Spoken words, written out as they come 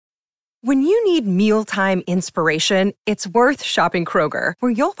When you need mealtime inspiration, it's worth shopping Kroger,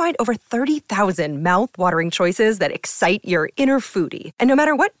 where you'll find over 30,000 mouth-watering choices that excite your inner foodie. And no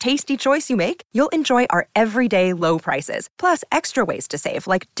matter what tasty choice you make, you'll enjoy our everyday low prices, plus extra ways to save,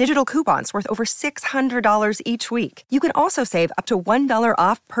 like digital coupons worth over $600 each week. You can also save up to $1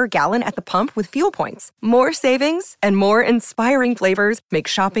 off per gallon at the pump with fuel points. More savings and more inspiring flavors make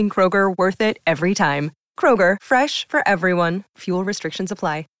shopping Kroger worth it every time. Kroger, fresh for everyone. Fuel restrictions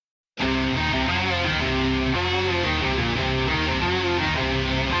apply.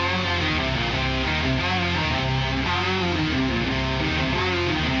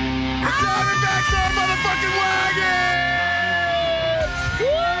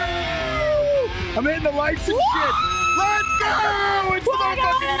 I'm hitting the lights and shit. Let's go! It's the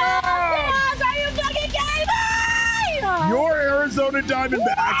motherfucking Yawps! Are you fucking kidding me? Your Arizona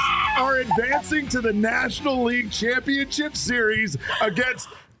Diamondbacks are advancing to the National League Championship Series against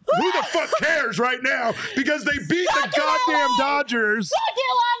who the fuck cares right now, because they beat the goddamn Dodgers. Suck it,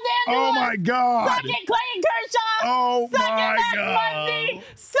 Los Angeles! Oh my God. Suck it, Clayton Kershaw! Oh Suck my it, God. Muncy!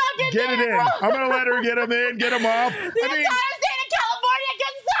 Suck it, Get it in. I'm going to let her get him in, get him off. The entire state of California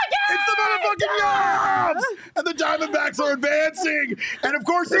can suck it! It's the motherfucking Yawps! And the Diamondbacks are advancing. And of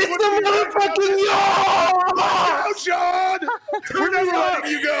course, it's the motherfucking Yawps! Go, Sean! We're never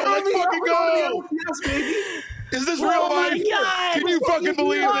letting you go. Let's fucking go. Is this real life? God. Can you fucking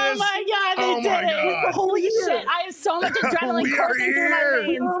believe this? Oh my God, they did it. Holy shit, I have so much adrenaline coursing through my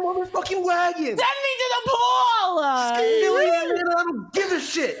veins. Motherfucking wagon. Send me to the pool! I don't give a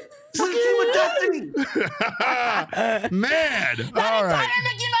shit. This is Team of Destiny. Man. That All entire right.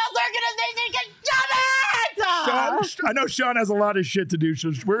 Mickey Mouse organization can shove it! Sean, I know Sean has a lot of shit to do,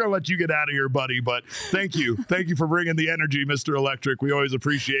 so we're going to let you get out of here, buddy. But thank you. Thank you for bringing the energy, Mr. Electric. We always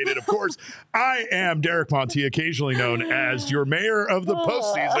appreciate it. Of course, I am Derek Monti, occasionally known as your mayor of the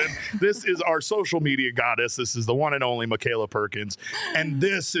postseason. This is our social media goddess. This is the one and only Michaela Perkins. And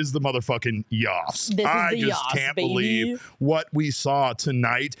this is the motherfucking Yawps. I just can't believe what we saw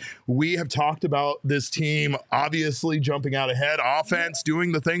tonight. We have talked about this team obviously jumping out ahead, offense,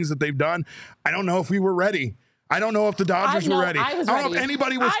 doing the things that they've done. I don't know if we were ready. I don't know if the Dodgers were ready. I don't know if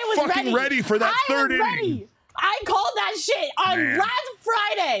anybody was fucking ready for that third inning. I called that shit on last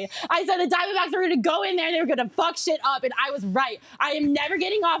Friday. I said the Diamondbacks were going to go in there and they were going to fuck shit up, and I was right. I am never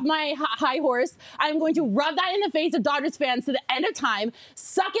getting off my high horse. I'm going to rub that in the face of Dodgers fans to the end of time.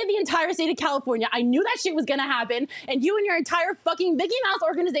 Suck in the entire state of California. I knew that shit was going to happen, and you and your entire fucking Mickey Mouse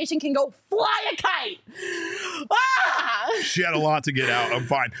organization can go fly a kite. She had a lot to get out. I'm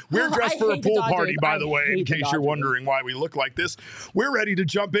fine. We're dressed for a pool party, by the way, in case you're wondering why we look like this. We're ready to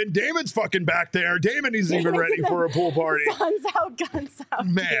jump in. Damon's fucking back there. Damon isn't even ready for a pool party. Sun's out, guns out.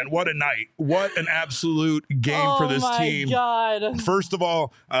 Man, what a night. What an absolute game for this team. Oh, my God. First of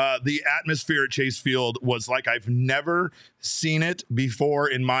all, the atmosphere at Chase Field was like I've never seen it before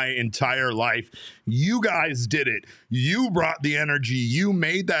in my entire life. You guys did it. You brought the energy. You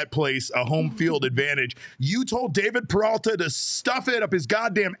made that place a home field advantage. You told David Peralta to stuff it up his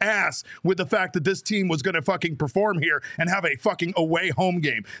goddamn ass with the fact that this team was going to fucking perform here and have a fucking away home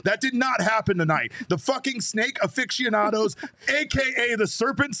game. That did not happen tonight. The fucking snake aficionados, aka the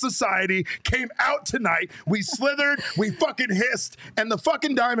Serpent Society, came out tonight. We slithered, we fucking hissed, and the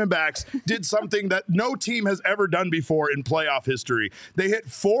fucking Diamondbacks did something that no team has ever done before in playoff history. They hit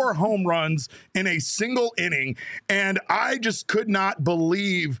 4 home runs in a single inning, and I just could not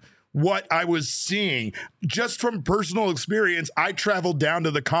believe what I was seeing. Just from personal experience, I traveled down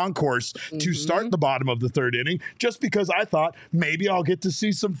to the concourse to start the bottom of the third inning just because I thought maybe I'll get to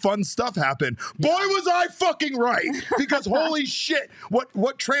see some fun stuff happen. Boy, was I fucking right, because holy shit,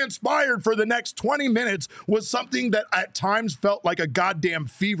 what transpired for the next 20 minutes was something that at times felt like a goddamn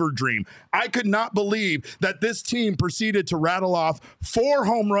fever dream. I could not believe that this team proceeded to rattle off 4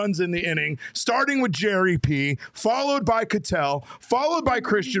 home runs in the inning, starting with Jerry P, followed by Cattell, followed by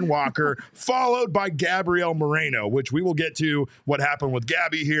Christian Walker, followed by Gabriel Moreno, which we will get to what happened with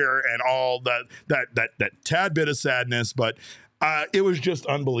Gabby here and all that tad bit of sadness, but it was just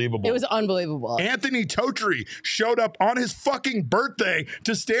unbelievable. It was unbelievable. Anthony Totri showed up on his fucking birthday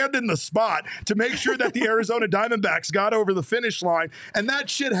to stand in the spot to make sure that the Arizona Diamondbacks got over the finish line, and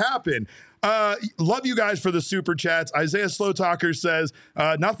that shit happened. Love you guys for the super chats. Isaiah Slow Talker says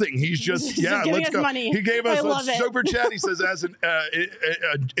nothing. He's just let's go. Money. He gave us a super it. chat. He says as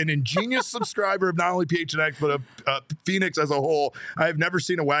an ingenious subscriber of not only PHNX but of Phoenix as a whole, I have never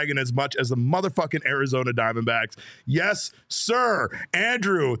seen a wagon as much as the motherfucking Arizona Diamondbacks. Yes, sir.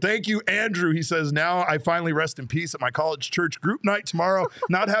 Andrew, thank you, Andrew. He says now I finally rest in peace at my college church group night tomorrow,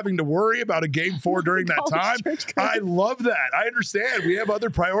 not having to worry about a game 4 during that time. I love that. I understand. We have other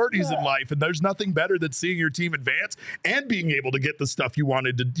priorities in life. And there's nothing better than seeing your team advance and being able to get the stuff you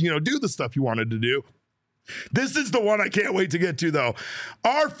wanted to, do the stuff you wanted to do. This is the one I can't wait to get to, though.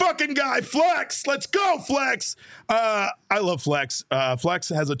 Our fucking guy, Flex. Let's go, Flex. I love Flex. Flex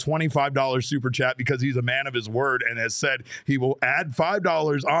has a $25 super chat because he's a man of his word and has said he will add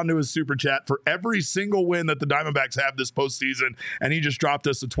 $5 onto his super chat for every single win that the Diamondbacks have this postseason. And he just dropped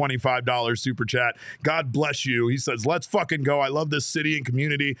us a $25 super chat. God bless you. He says, let's fucking go. I love this city and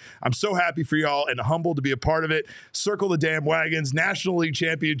community. I'm so happy for y'all and humbled to be a part of it. Circle the damn wagons. National League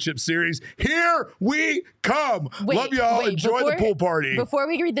Championship Series. Here we come. Love y'all. Enjoy the pool party. Before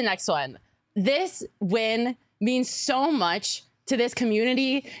we read the next one, this win means so much to this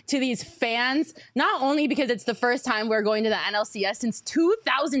community, to these fans, not only because it's the first time we're going to the NLCS since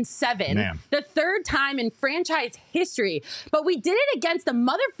 2007, the third time in franchise history, but we did it against the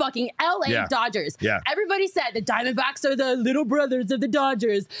motherfucking LA Dodgers. Everybody said the Diamondbacks are the little brothers of the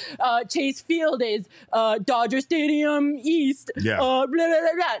Dodgers. Chase Field is Dodger Stadium East. Blah, blah, blah,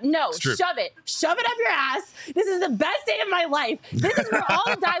 blah. No, shove it. Shove it up your ass. This is the best day of my life. This is for all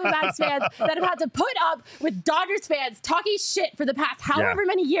the Diamondbacks fans that have had to put up with Dodgers fans talking shit for the past however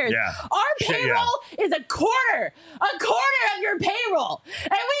many years. Our payroll is a quarter of your payroll,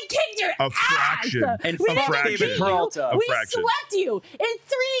 and we kicked your ass. And we didn't fraction. beat you. We swept you in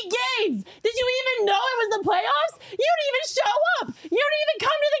 3 games. Did you even know it was the playoffs? You didn't even show up. You didn't even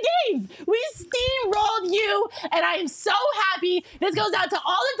come to the games. We steamrolled you, and I am so happy. This goes out to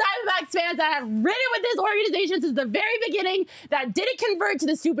all the Diamondbacks fans that have ridden with this organization since the very beginning, that didn't convert to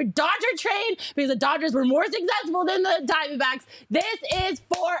the super Dodger trade because the Dodgers were more successful than the Diamondbacks. This is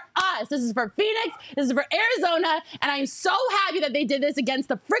for us. This is for Phoenix. This is for Arizona. And I'm so happy that they did this against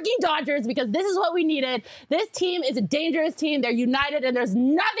the freaking Dodgers because this is what we needed. This team is a dangerous team. They're united and there's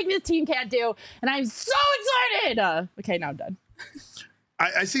nothing this team can't do. And I'm so excited. Okay, now I'm done.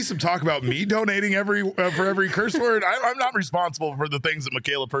 I see some talk about me donating for every curse word. I'm not responsible for the things that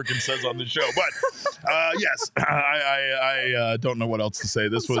Michaela Perkins says on the show, but yes, I don't know what else to say.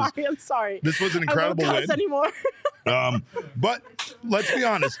 I'm sorry. This was an incredible I won't cuss anymore. But let's be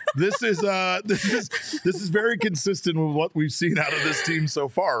honest. This is very consistent with what we've seen out of this team so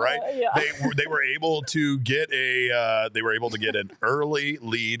far, right? They were able to get an early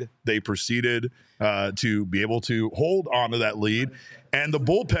lead. They proceeded to be able to hold on to that lead. And the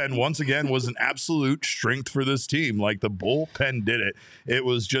bullpen, once again, was an absolute strength for this team. Like, the bullpen did it. It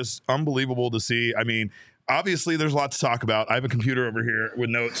was just unbelievable to see. I mean, obviously, there's a lot to talk about. I have a computer over here with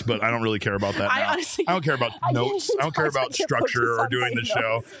notes, but I don't really care about that now. I don't care about notes. I don't care about structure or doing the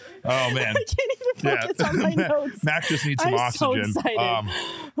show. Oh, man. I can't even focus on my notes. Mac just needs some oxygen. So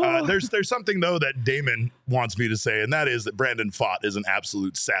excited. There's something, though, that Damon wants me to say, and that is that Brandon Pfaadt is an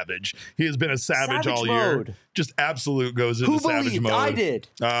absolute savage. He has been a savage all year. Just absolute goes into savage mode. I did.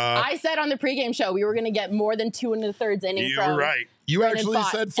 I said on the pregame show we were going to get more than 2 1/3 innings. You were right. You actually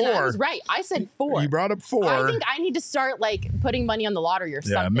said 4. I was right. I said 4. You brought up 4. I think I need to start putting money on the lottery or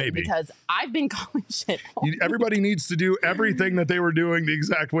something. Maybe. Because I've been calling shit. Everybody needs to do everything that they were doing the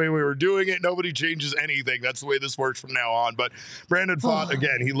exact way we were doing it. Nobody changes anything. That's the way this works from now on. But Brandon Pfaadt,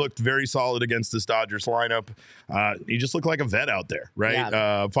 again, he looked very solid against this Dodgers lineup. He just looked like a vet out there, right?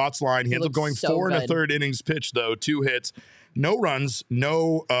 Yeah. Pfaadt's line, he ends up going 4 1/3 innings pitched, though, 2 hits, no runs,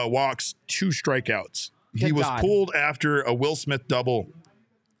 no walks, 2 strikeouts. He was pulled after a Will Smith double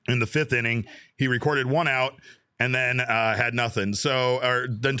in the 5th inning. He recorded 1 out and then had nothing.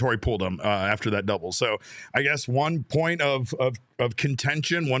 Then Torrey pulled him after that double. So I guess one point of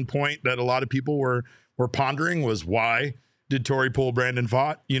contention, one point that a lot of people were pondering was, why did Torrey pull Brandon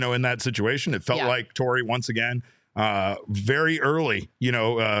Pfaadt? In that situation, it felt like Torrey once again very early,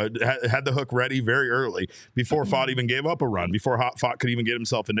 had the hook ready very early before Pfaadt even gave up a run, before Pfaadt could even get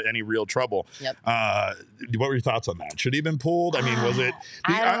himself into any real trouble. What were your thoughts on that? Should he have been pulled? I mean, was it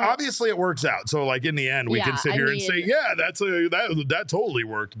obviously it works out. So like in the end, we can sit here and say, that totally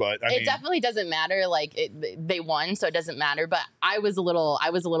worked. But it definitely doesn't matter. Like they won, so it doesn't matter. But I was a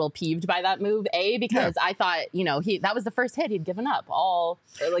little peeved by that move. Because I thought, that was the first hit he'd given up,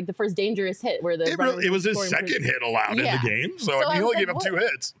 the first dangerous hit where it was his second hit allowed in the game, so he only gave up 2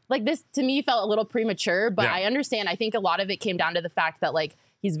 hits. Like, this to me felt a little premature, but I understand. I think a lot of it came down to the fact that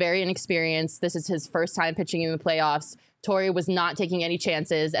He's very inexperienced. This is his first time pitching in the playoffs. Torrey was not taking any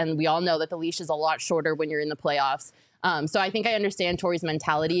chances, and we all know that the leash is a lot shorter when you're in the playoffs. So I think I understand Torrey's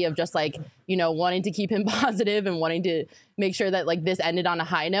mentality of just like, wanting to keep him positive and wanting to make sure that like this ended on a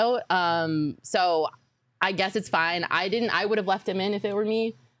high note. So I guess it's fine. I would have left him in if it were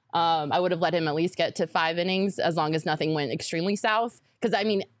me. I would have let him at least get to 5 innings as long as nothing went extremely south. Because, I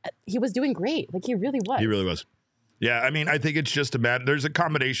mean, he was doing great. Like, he really was. He really was. Yeah, I mean, I think it's just there's a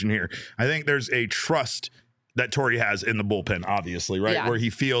combination here. I think there's a trust that Torrey has in the bullpen, obviously, right? Yeah. Where he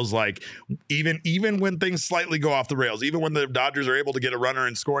feels like even when things slightly go off the rails, even when the Dodgers are able to get a runner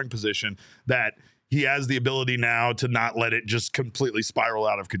in scoring position, that he has the ability now to not let it just completely spiral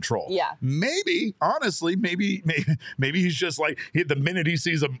out of control. Yeah. Maybe, honestly, maybe he's just like, the minute he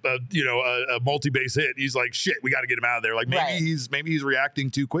sees a multi-base hit, he's like, shit, we got to get him out of there. Like maybe he's reacting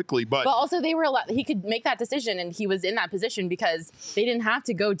too quickly. But also he could make that decision, and he was in that position because they didn't have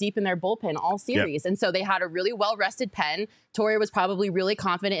to go deep in their bullpen all series. Yep. And so they had a really well-rested pen. Torrey was probably really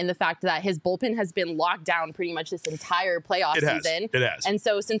confident in the fact that his bullpen has been locked down pretty much this entire playoff season. It has. And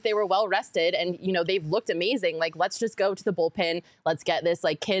so since they were well rested and, they've looked amazing, like, let's just go to the bullpen. Let's get this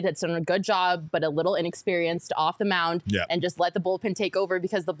like kid that's done a good job, but a little inexperienced off the mound and just let the bullpen take over,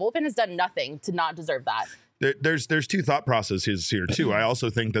 because the bullpen has done nothing to not deserve that. There's two thought processes here too. I also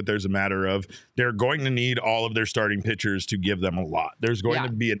think that there's a matter of they're going to need all of their starting pitchers to give them a lot. There's going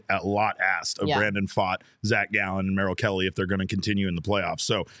to be a lot asked of Brandon Pfaadt, Zach Gallen, and Merrill Kelly if they're going to continue in the playoffs.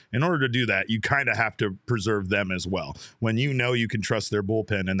 So in order to do that, you kind of have to preserve them as well. When you can trust their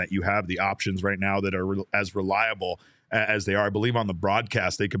bullpen and that you have the options right now that are as reliable as they are. I believe on the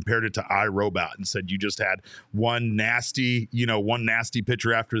broadcast, they compared it to iRobot and said you just had one nasty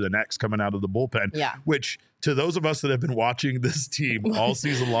pitcher after the next coming out of the bullpen, which to those of us that have been watching this team all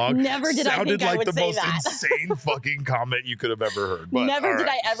season long, never did I think I would say that. Sounded like the most insane fucking comment you could have ever heard. But, never did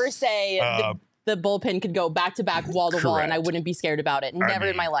I ever say the bullpen could go back to back, wall to wall, and I wouldn't be scared about it. Never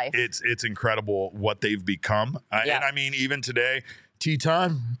in my life. It's incredible what they've become. And I mean, even today, tea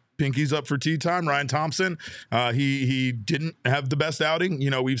time. Pinky's up for tea time. Ryan Thompson, he didn't have the best outing.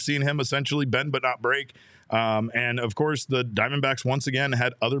 We've seen him essentially bend but not break. And of course, the Diamondbacks once again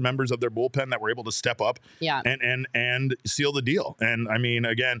had other members of their bullpen that were able to step up and seal the deal. And I mean,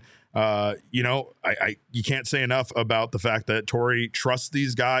 again, you can't say enough about the fact that Torrey trusts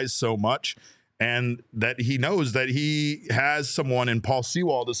these guys so much, and that he knows that he has someone in Paul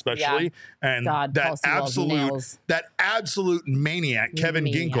Sewald especially, and that absolute maniac, Kevin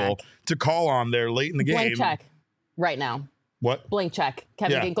Ginkel, to call on there late in the game. Blank check right now. What? Blank check.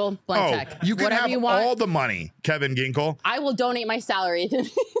 Kevin Ginkel, blank check. You can whatever have you want. all the money, Kevin Ginkel. I will donate my salary.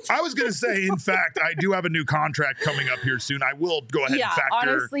 I was going to say, in fact, I do have a new contract coming up here soon. I will go ahead and factor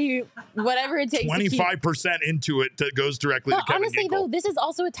honestly, whatever it takes 25% into it that goes directly to Kevin honestly, Ginkel. though, this is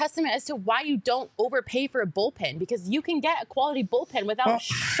also a testament as to why you don't overpay for a bullpen, because you can get a quality bullpen without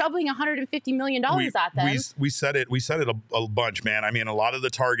shoveling $150 million at them. We said it a bunch, man. I mean, a lot of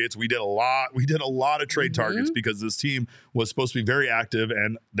the targets, we did a lot of trade targets because this team was supposed to be very active,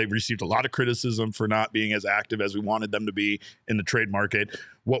 and they've received a lot of criticism for not being as active as we wanted them to be in the trade market.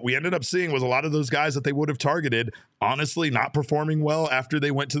 What we ended up seeing was a lot of those guys that they would have targeted, honestly, not performing well after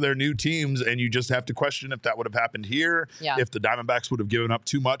they went to their new teams. And you just have to question if that would have happened here, if the Diamondbacks would have given up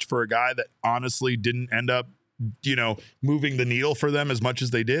too much for a guy that honestly didn't end up moving the needle for them as much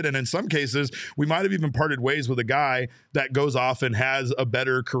as they did. And in some cases, we might have even parted ways with a guy that goes off and has a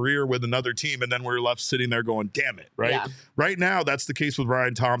better career with another team. And then we're left sitting there going, damn it. Right. Yeah. Right now, that's the case with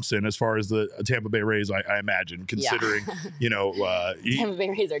Ryan Thompson, as far as the Tampa Bay Rays, I imagine, considering, Tampa Bay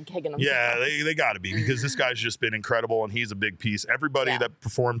Rays are kicking them. Yeah, they got to be, because this guy's just been incredible and he's a big piece. Everybody that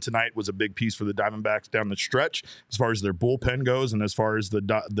performed tonight was a big piece for the Diamondbacks down the stretch, as far as their bullpen goes and as far as the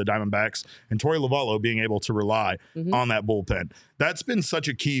Diamondbacks and Torey Lovallo being able to rely on that bullpen. That's been such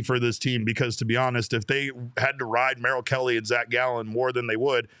a key for this team, because to be honest, if they had to ride Merrill Kelly and Zach Gallen more than they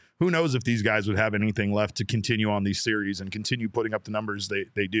would, who knows if these guys would have anything left to continue on these series and continue putting up the numbers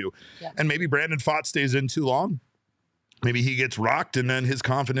they do. Yeah. And maybe Brandon Pfaadt stays in too long. Maybe he gets rocked and then his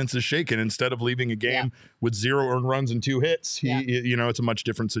confidence is shaken. Instead of leaving a game with 0 earned runs and 2 hits, it's a much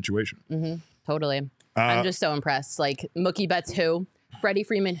different situation. Totally. I'm just so impressed. Like, Mookie Betts, who? Freddie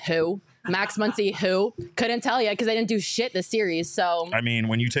Freeman, who? Max Muncy, who? Couldn't tell you, because they didn't do shit this series. So I mean,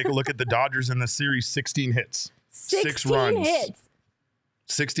 when you take a look at the Dodgers in the series, 16 hits, 6 runs.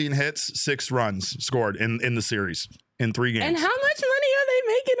 16 hits, 6 runs scored in the series in 3 games. And how much money are they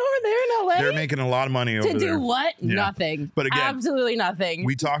making over there in LA? They're making a lot of money over there. To do what? Yeah. Nothing. But again, absolutely nothing.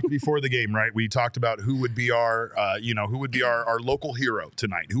 We talked before the game, right? We talked about who would be our, our local hero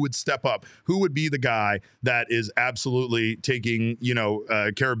tonight. Who would step up? Who would be the guy that is absolutely taking,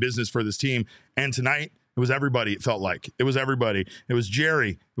 care of business for this team? And tonight, it was everybody. It felt like it was everybody. It was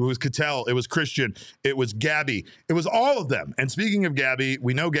Jerry. It was Cattell. It was Christian. It was Gabby. It was all of them. And speaking of Gabby,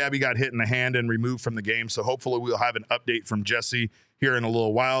 we know Gabby got hit in the hand and removed from the game. So hopefully we'll have an update from Jesse here in a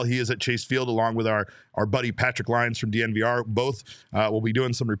little while. He is at Chase Field along with our buddy Patrick Lyons from DNVR. Both will be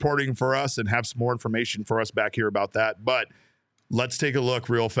doing some reporting for us and have some more information for us back here about that. But let's take a look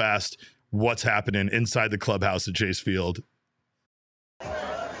real fast what's happening inside the clubhouse at Chase Field.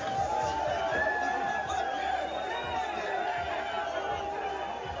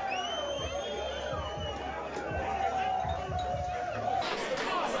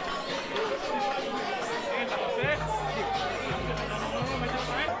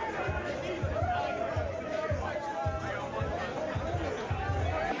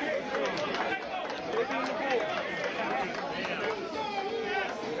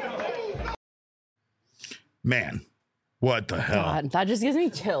 Man, what the hell? God, that just gives me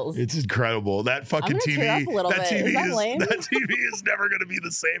chills. It's incredible. That fucking TV. Tear up a little bit. That TV is never going to be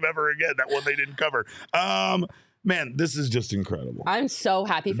the same ever again. That one they didn't cover. Man, this is just incredible. I'm so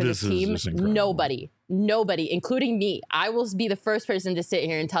happy for this team. Nobody, including me. I will be the first person to sit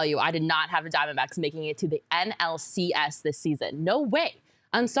here and tell you I did not have the Diamondbacks making it to the NLCS this season. No way.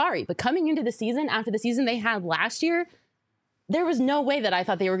 I'm sorry, but coming into the season, after the season they had last year, there was no way that I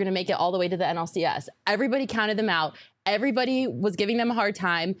thought they were going to make it all the way to the NLCS. Everybody counted them out. Everybody was giving them a hard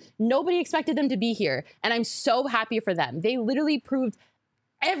time. Nobody expected them to be here. And I'm so happy for them. They literally proved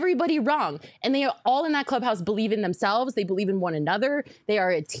everybody wrong. And they are all in that clubhouse believe in themselves. They believe in one another. They are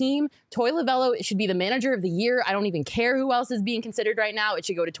a team. Toy Lavello should be the manager of the year. I don't even care who else is being considered right now. It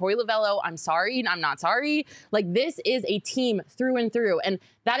should go to Toy Lavello. I'm sorry. I'm not sorry. Like, this is a team through and through. And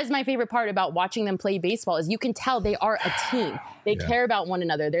that is my favorite part about watching them play baseball is you can tell they are a team. They care about one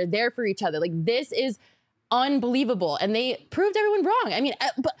another. They're there for each other. Like, this is unbelievable. And they proved everyone wrong. I mean,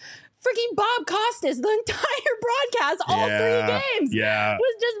 but freaking Bob Costas, the entire broadcast, all 3 games,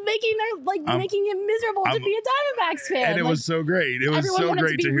 was just making making it miserable to be a Diamondbacks fan. And it was so great. It was so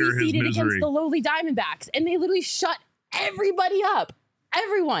great to hear his misery against the lowly Diamondbacks, and they literally shut everybody up.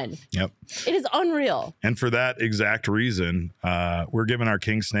 Everyone. Yep. It is unreal. And for that exact reason, we're giving our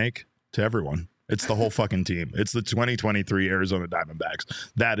King Snake to everyone. It's the whole fucking team. It's the 2023 Arizona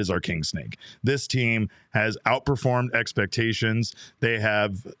Diamondbacks. That is our King Snake. This team has outperformed expectations. They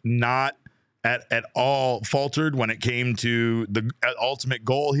have not at all faltered when it came to the ultimate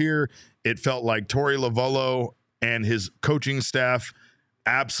goal here. It felt like Torey Lovullo and his coaching staff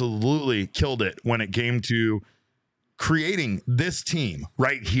absolutely killed it when it came to creating this team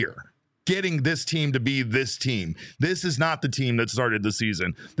right here. Getting this team to be this team. This is not the team that started the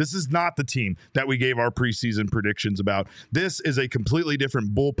season. This is not the team that we gave our preseason predictions about. This is a completely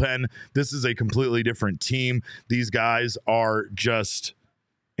different bullpen. This is a completely different team. These guys are just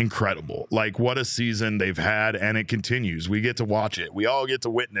incredible. Like, what a season they've had, and it continues. We get to watch it. We all get to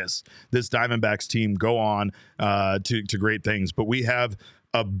witness this Diamondbacks team go on to great things. But we have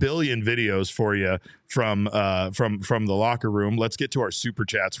a billion videos for you from the locker room. Let's get to our super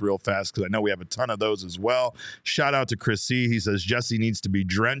chats real fast because I know we have a ton of those as well. Shout out to Chris C. He says Jesse needs to be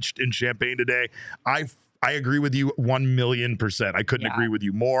drenched in champagne today. I agree with you 1,000,000%. I couldn't agree with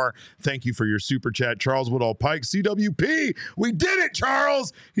you more. Thank you for your super chat. Charles Woodall Pike, CWP. We did it,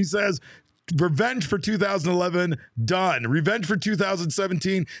 Charles. He says, revenge for 2011, done. Revenge for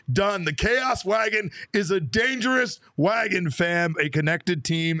 2017, done. The Chaos Wagon is a dangerous wagon, fam. A connected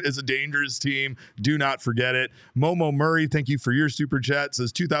team is a dangerous team. Do not forget it. Momo Murray, thank you for your super chat.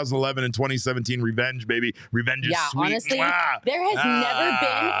 Says 2011 and 2017 revenge, baby. Revenge is sweet. Honestly, there has never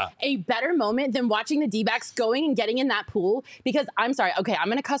been a better moment than watching the D-backs going and getting in that pool because I'm sorry. Okay, I'm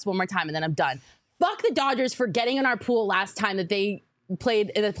going to cuss one more time and then I'm done. Fuck the Dodgers for getting in our pool last time that they played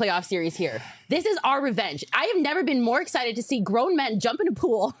in the playoff series here. This is our revenge. I have never been more excited to see grown men jump in a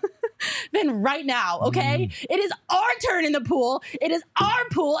pool than right now, okay? It is our turn in the pool. It is our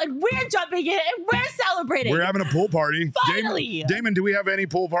pool, and we're jumping in, and we're celebrating. We're having a pool party. Finally! Damon, do we have any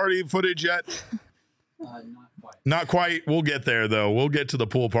pool party footage yet? Not quite. We'll get there, though. We'll get to the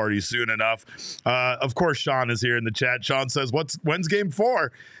pool party soon enough. Of course, Sean is here in the chat. Sean says, when's game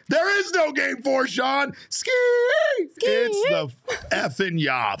 4? There is no game 4, Sean. Ski! It's the effing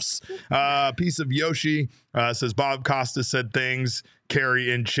Yoffs. Piece of Yoshi says, Bob Costa said things.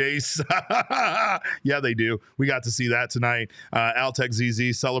 Carey and Chase. Yeah, they do. We got to see that tonight. Altec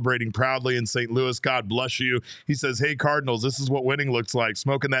ZZ celebrating proudly in St. Louis. God bless you. He says, hey, Cardinals, this is what winning looks like.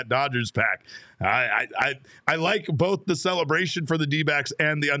 Smoking that Dodgers pack. I like both the celebration for the D-backs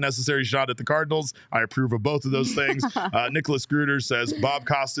and the unnecessary shot at the Cardinals. I approve of both of those things. Nicholas Gruder says, Bob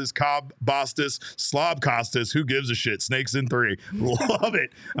Costas, Cobb Bostis, Slob Costas. Who gives a shit? Snakes in 3. Love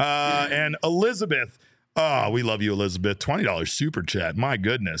it. And Elizabeth. Oh, we love you, Elizabeth. $20 super chat. My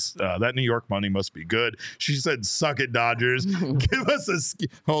goodness. That New York money must be good. She said, suck it, Dodgers. Give us a ski.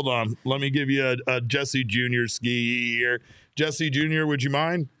 Hold on. Let me give you a Jesse Jr. ski here. Jesse Jr., would you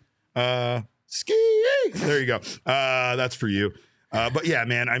mind? Ski. There you go. That's for you. But yeah,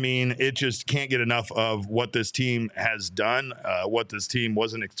 man, I mean, it just can't get enough of what this team has done, what this team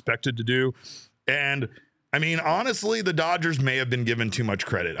wasn't expected to do. And I mean, honestly, the Dodgers may have been given too much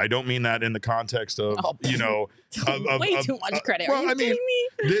credit. I don't mean that in the context of, you know, way too much credit. Well, Are you kidding me?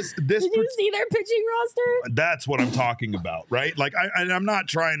 This Did you see their pitching roster? That's what I'm talking about, right? Like, I'm not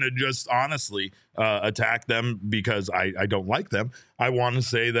trying to just honestly attack them because I don't like them. I want to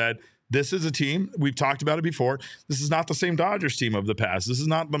say that this is a team, we've talked about it before. This is not the same Dodgers team of the past. This is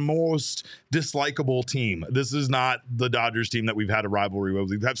not the most dislikable team. This is not the Dodgers team that we've had a rivalry with.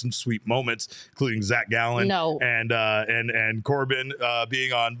 We've had some sweet moments, including Zach Gallen and Corbin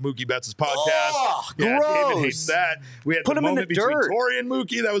being on Mookie Betts' podcast. Oh, yeah, gross. David hates that. We had the moment between Torrey and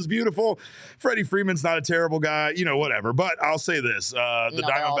Mookie. That was beautiful. Freddie Freeman's not a terrible guy, you know, whatever. But I'll say this: the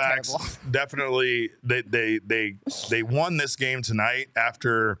Diamondbacks definitely they won this game tonight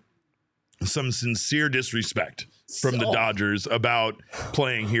after some sincere disrespect from the Dodgers about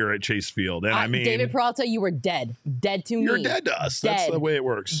playing here at Chase Field. And I mean, David Peralta, you were dead to me. You're dead to us. Dead. That's the way it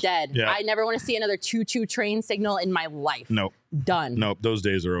works. Dead. Yeah. I never want to see another choo-choo train signal in my life. Nope. Done. Nope. Those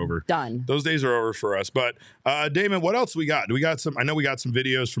days are over. Done. Those days are over for us. But Damon, what else we got? I know we got some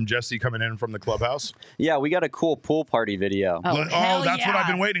videos from Jesse coming in from the clubhouse. Yeah, we got a cool pool party video. Oh, that's what I've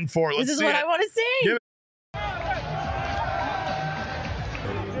been waiting for. Let's see. This is what I want to see. Give it.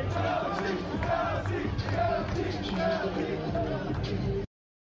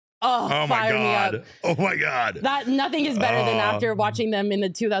 Oh my God. Oh my God. That nothing is better than after watching them in the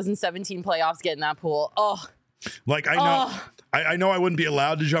 2017 playoffs get in that pool. Oh. Like I know I wouldn't be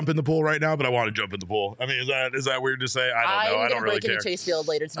allowed to jump in the pool right now, but I want to jump in the pool. I mean, is that weird to say? I don't know. I don't really care. I'm going to break into Chase Field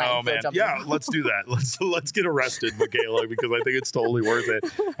later tonight. Oh man, yeah, let's do that. Let's get arrested, Michaela, because I think it's totally worth it.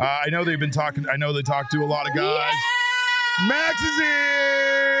 I know they've been talking. I know they talked to a lot of guys. Yeah! Max is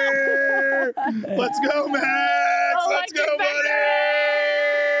here. Let's go, Max. Let's go, buddy.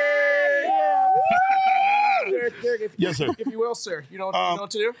 Derek, yes, sir. If you will, sir. You know what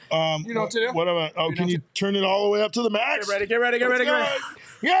to do? You know what to do? What about? Oh, can you turn it all the way up to the max? Get ready.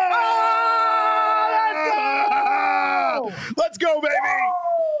 Yeah! Oh, let's go, baby!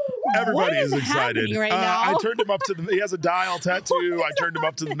 Everybody is excited. Right now? I turned him up to he has a dial tattoo. I turned him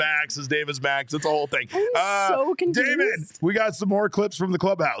up to the max. His name is Max. It's a whole thing. I'm so confused. Damon, we got some more clips from the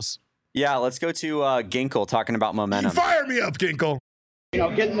clubhouse. Yeah, let's go to Ginkle talking about momentum. Fire me up, Ginkle. You know,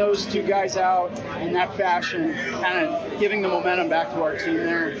 getting those two guys out in that fashion, kind of giving the momentum back to our team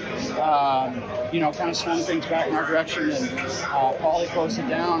there, you know, kind of swung things back in our direction, and Paulie closed it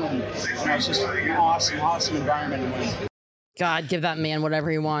down, and you know, it's just an awesome environment to win. God, give that man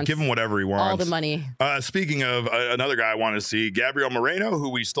whatever he wants. Give him whatever he wants. All the money. Speaking of another guy I want to see, Gabriel Moreno, who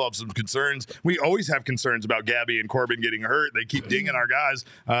we still have some concerns. We always have concerns about Gabby and Corbin getting hurt. They keep dinging our guys.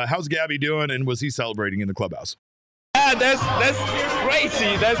 How's Gabby doing, and was he celebrating in the clubhouse? Yeah, that's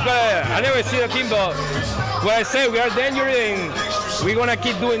crazy. That's I never see a team, but when I say we are dangerous, and we're gonna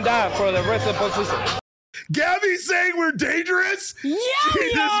keep doing that for the rest of the postseason. Gabby's saying we're dangerous? Yeah,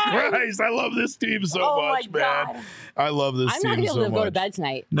 Jesus Christ, I love this team so much, man. God. I love this team so much. I'm not going to be able to go to bed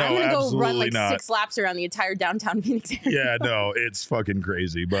tonight. No, I'm going to go run like not. 6 laps around the entire downtown Phoenix area. Yeah, no, it's fucking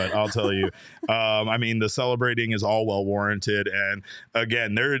crazy. But I'll tell you, I mean, the celebrating is all well warranted. And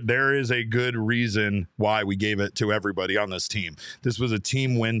again, there is a good reason why we gave it to everybody on this team. This was a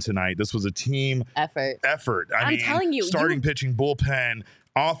team win tonight. This was a team effort. I mean, telling you, starting pitching, bullpen,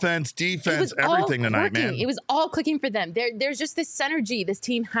 offense, defense, everything tonight, man. It was all clicking for them. There's just this synergy this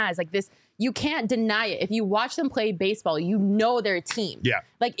team has, like this. You can't deny it. If you watch them play baseball, you know they're a team. Yeah.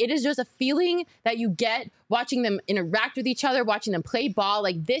 Like, it is just a feeling that you get watching them interact with each other, watching them play ball.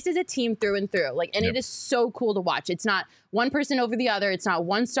 Like, this is a team through and through. Like, and It is so cool to watch. It's not one person over the other. It's not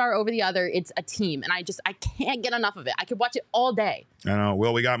one star over the other. It's a team. And I can't get enough of it. I could watch it all day. I know.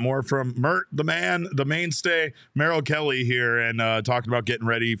 Well, we got more from Mert, the man, the mainstay, Merrill Kelly here, and talking about getting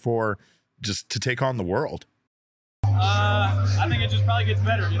ready for just to take on the world. I think it just probably gets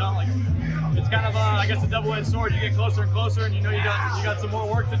better. You know, like it's kind of I guess a double-edged sword. You get closer and closer, and you know you got some more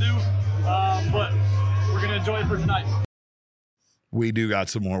work to do. But we're gonna enjoy it for tonight. We do got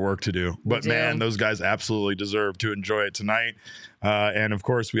some more work to do, but man, those guys absolutely deserve to enjoy it tonight. And of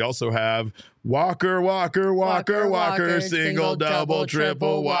course, we also have Walker, single, double,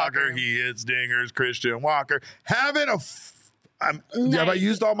 triple Walker. He hits dingers. Christian Walker having a. Nice. Have I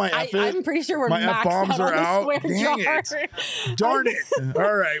used all my F? I'm pretty sure we're my maxed F-bombs out are on the out. swear Dang jar. it. Darn it.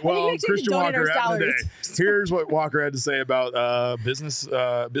 All right. Well, Christian Walker after the day. Here's what Walker had to say about business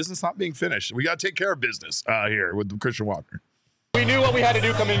not being finished. We got to take care of business here with Christian Walker. We knew what we had to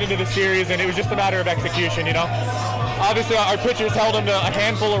do coming into the series, and it was just a matter of execution, you know. Obviously, our pitchers held them to a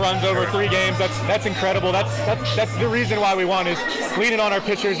handful of runs over 3 games. That's incredible. That's the reason why we won, is leaning on our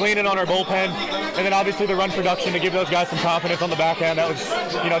pitchers, leaning on our bullpen, and then obviously the run production to give those guys some confidence on the back end. That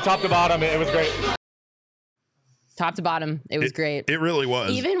was, you know, top to bottom, it was great. Top to bottom, it was great. It really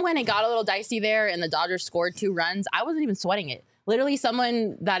was. Even when it got a little dicey there and the Dodgers scored 2 runs, I wasn't even sweating it. Literally,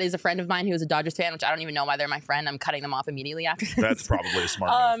 someone that is a friend of mine who is a Dodgers fan, which I don't even know why they're my friend. I'm cutting them off immediately after this. That's probably a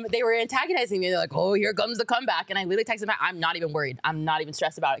smart move. They were antagonizing me. They're like, oh, here comes the comeback. And I literally texted them back, I'm not even worried. I'm not even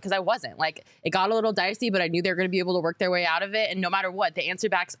stressed about it, because I wasn't. Like, it got a little dicey, but I knew they were going to be able to work their way out of it. And no matter what, the answer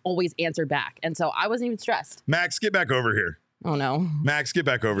backs always answer back. And so I wasn't even stressed. Max, get back over here. Oh no, Max, get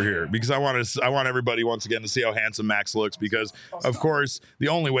back over here, because I want everybody once again to see how handsome Max looks, because of course the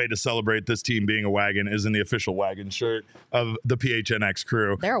only way to celebrate this team being a wagon is in the official wagon shirt of the PHNX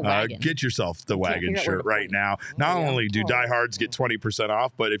crew. They're a wagon. Get yourself the wagon shirt right now. Not only do diehards get 20%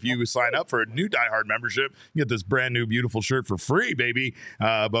 off, but if you sign up for a new diehard membership, you get this brand new beautiful shirt for free, baby.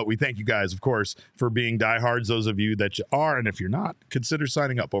 But we thank you guys, of course, for being diehards. Those of you that you are, and if you're not, consider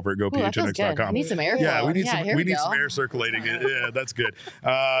signing up over at gophnx.com. I need some air. Yeah, we need some some air circulating. Yeah, that's good.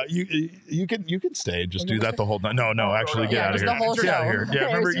 You can stay and just do that the whole time. No, actually get out of here. The whole get out of show. here. Yeah,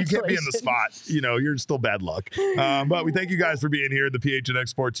 remember, you can't be in the spot. You know, you're still bad luck. But we thank you guys for being here, the PHNX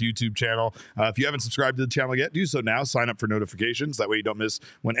Sports YouTube channel. If you haven't subscribed to the channel yet, do so now. Sign up for notifications. That way you don't miss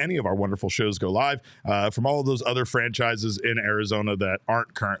when any of our wonderful shows go live. From all of those other franchises in Arizona that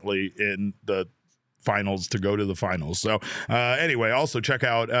aren't currently in the finals to go to the finals. So anyway, also check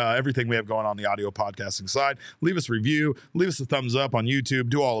out everything we have going on the audio podcasting side. Leave us a review, leave us a thumbs up on YouTube,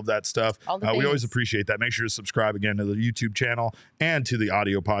 do all of that stuff. We always appreciate that. Make sure to subscribe again to the YouTube channel and to the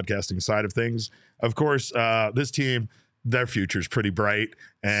audio podcasting side of things. Of course, this team, their future's pretty bright,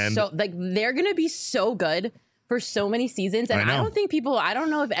 and so like they're gonna be so good for so many seasons. And I don't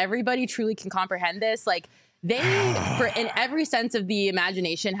know if everybody truly can comprehend this. Like, they, for in every sense of the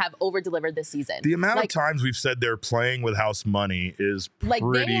imagination, have over-delivered this season. The amount of times we've said they're playing with house money is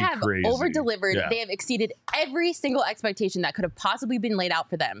pretty they have crazy. Over-delivered. Yeah. They have exceeded every single expectation that could have possibly been laid out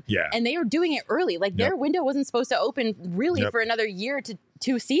for them. Yeah. And they are doing it early. Like, their window wasn't supposed to open really for another year to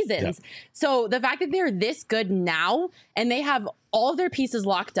 2 seasons. Yep. So the fact that they're this good now, and they have all of their pieces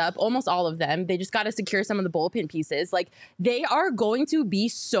locked up, almost all of them. They just got to secure some of the bullpen pieces. Like, they are going to be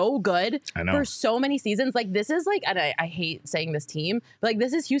so good for so many seasons. Like, this is like, and I hate saying this team, but like,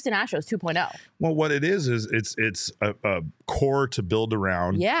 this is Houston Astros 2.0. Well, what it is it's a core to build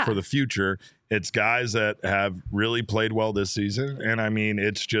around for the future. It's guys that have really played well this season. And I mean,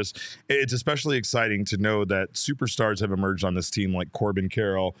 it's especially exciting to know that superstars have emerged on this team, like Corbin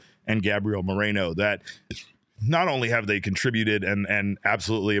Carroll and Gabriel Moreno, that not only have they contributed and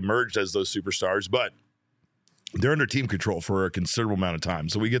absolutely emerged as those superstars, but they're under team control for a considerable amount of time.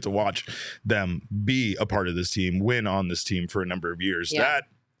 So we get to watch them be a part of this team, win on this team for a number of years. Yeah.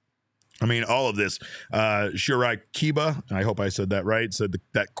 All of this. Shirai Kiba, I hope I said that right, said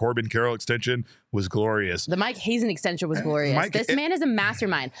that Corbin Carroll extension was glorious. The Mike Hazen extension was glorious. This man is a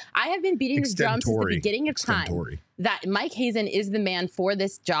mastermind. I have been beating his drum since the beginning of time that Mike Hazen is the man for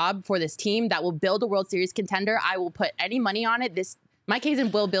this job, for this team that will build a World Series contender. I will put any money on it. Mike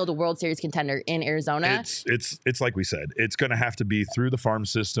Hazen will build a World Series contender in Arizona. It's like we said, it's going to have to be through the farm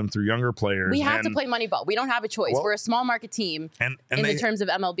system, through younger players. We have to play Moneyball. We don't have a choice. We're a small market team in terms of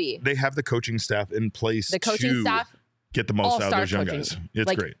MLB. They have the coaching staff in place. The coaching staff. Get the most out of those young guys.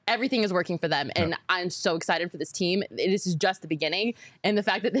 It's great. Everything is working for them. And I'm so excited for this team. This is just the beginning. And the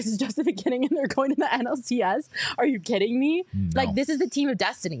fact that this is just the beginning and they're going to the NLCS. Are you kidding me? No. Like, this is the team of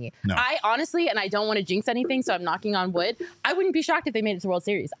destiny. No. I honestly, and I don't want to jinx anything, so I'm knocking on wood, I wouldn't be shocked if they made it to the World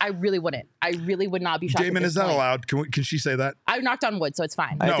Series. I really wouldn't. I really would not be shocked. Damon, is that allowed? Can she say that? I knocked on wood, so it's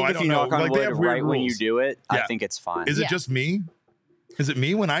fine. I think if you knock on wood right when you do it, I think it's fine. Is it just me? Is it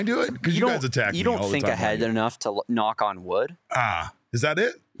me when I do it? Because you guys attack me. You don't all think the time, ahead enough to knock on wood. Is that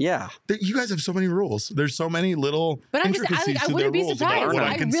it? Yeah. You guys have so many rules. There's so many little But I'm just, intricacies I to wouldn't their be rules surprised. about what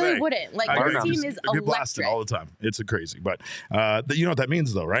I can really say. wouldn't. Like, I this agree. team is Get blasted electric. all the time. It's crazy. But you know what that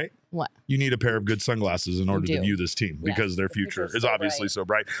means, though, right? What? You need a pair of good sunglasses in order to view this team because their future is obviously so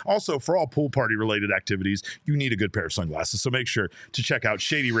bright. Also, for all pool party related activities, you need a good pair of sunglasses. So make sure to check out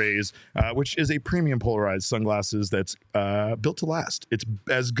Shady Rays, which is a premium polarized sunglasses that's built to last. It's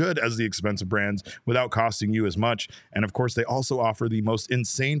as good as the expensive brands without costing you as much. And of course, they also offer the most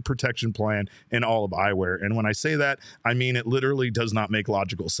insane protection plan in all of eyewear. And when I say that, I mean it literally does not make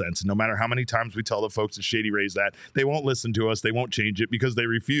logical sense. And no matter how many times we tell the folks at Shady Rays that, they won't listen to us. They won't change it because they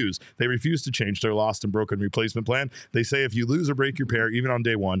refuse. They refuse to change their lost and broken replacement plan. They say if you lose or break your pair, even on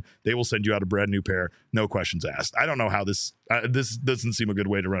day one, they will send you out a brand new pair, no questions asked. I don't know how this doesn't seem a good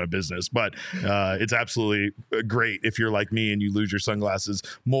way to run a business, but it's absolutely great if you're like me and you lose your sunglasses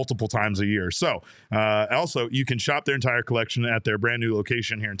multiple times a year. So also, you can shop their entire collection at their brand new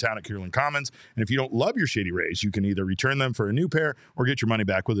location here in town at Kierland Commons. And if you don't love your Shady Rays, you can either return them for a new pair or get your money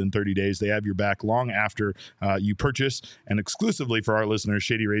back within 30 days. They have your back long after you purchase. And exclusively for our listeners,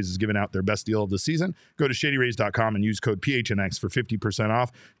 Shady Rays is giving out their best deal of the season. Go to shadyrays.com and use code PHNX for 50%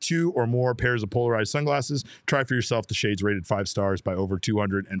 off 2 or more pairs of polarized sunglasses. Try for yourself the shades rated 5 stars by over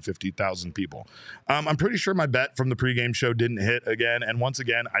 250,000 people. I'm pretty sure my bet from the pregame show didn't hit again. And once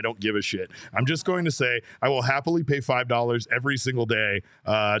again, I don't give a shit. I'm just going to say I will happily pay $5 every single day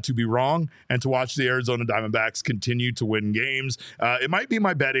to be wrong and to watch the Arizona Diamondbacks continue to win games. It might be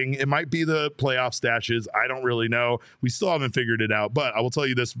my betting. It might be the playoff stashes. I don't really know. We still haven't figured it out. But I will tell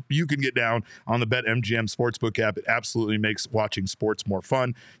you this. You can get down on the BetMGM Sportsbook app. It absolutely makes watching sports more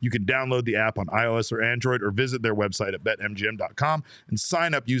fun. You can download the app on iOS or Android or visit their website at betmgm.com and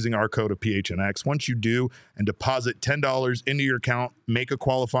sign up using our code of PHNX. Once you do and deposit $10 into your account, make a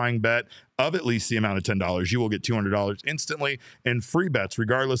qualifying bet of at least the amount of $10, you will get $200 instantly in free bets,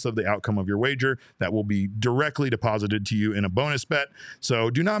 regardless of the outcome of your wager. That will be directly deposited to you in a bonus bet. So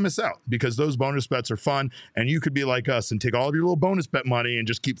do not miss out because those bonus bets are fun. And you could be like us and take all of your little bonus bet money and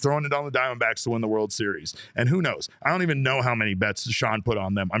just keep throwing it on the Diamondbacks to win the World Series. And who knows? I don't even know how many bets Sean put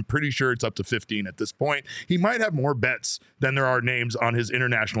on them. I'm pretty sure it's up to 15 at this point. He might have more bets than there are names on his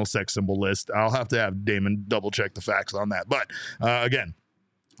international sex symbol list. I'll have to have Damon double check the facts on that. But again,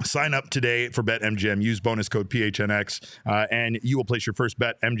 sign up today for BetMGM. Use bonus code PHNX, and you will place your first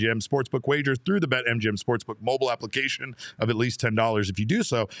BetMGM Sportsbook wager through the BetMGM Sportsbook mobile application of at least $10. If you do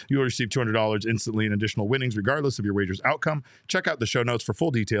so, you will receive $200 instantly in additional winnings, regardless of your wager's outcome. Check out the show notes for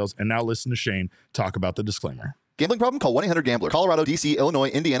full details, and now listen to Shane talk about the disclaimer. Gambling problem? Call 1-800-GAMBLER. Colorado, D.C., Illinois,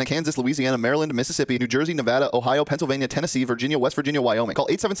 Indiana, Kansas, Louisiana, Maryland, Mississippi, New Jersey, Nevada, Ohio, Pennsylvania, Tennessee, Virginia, West Virginia, Wyoming. Call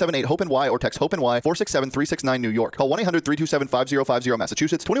 877-8-HOPE-NY or text HOPE-NY 467-369 New York. Call 1-800-327-5050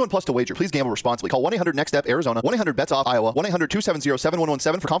 Massachusetts. 21 plus to wager. Please gamble responsibly. Call 1-800-NEXT-STEP Arizona. 1-800-BETS-OFF Iowa.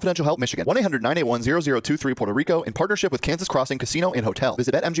 1-800-270-7117 for confidential help Michigan. 1-800-981-0023 Puerto Rico in partnership with Kansas Crossing Casino and Hotel.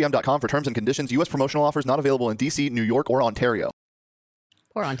 Visit BetMGM.com for terms and conditions. U.S. promotional offers not available in D.C., New York, or Ontario.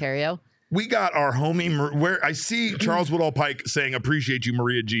 Poor Ontario. We got our homie, where I see Charles Woodall Pike saying, appreciate you,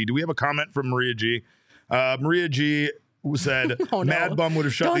 Maria G. Do we have a comment from Maria G? Maria G said, Oh, no. Mad Bum would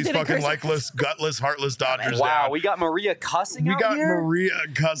have shut Don't these say the fucking curse likeless, gutless, heartless Dodgers Wow, down. we got Maria cussing We out got here? Maria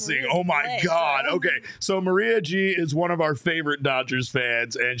cussing. Oh my lit, God. bro. Okay. So Maria G is one of our favorite Dodgers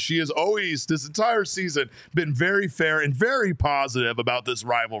fans, and she has always, this entire season, been very fair and very positive about this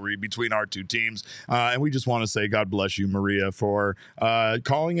rivalry between our two teams. And we just want to say, God bless you, Maria, for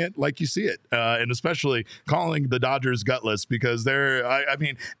calling it like you see it. And especially calling the Dodgers gutless, because they're, I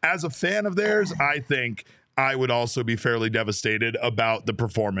mean, as a fan of theirs, I think I would also be fairly devastated about the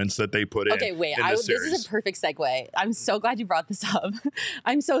performance that they put in. Okay, wait. In this This is a perfect segue. I'm so glad you brought this up.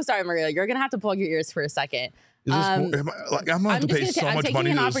 I'm so sorry, Maria. You're gonna have to plug your ears for a second. Is this, I'm gonna have to pay so much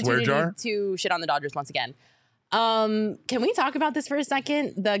money to the swear jar. To shit on the Dodgers once again. Can we talk about this for a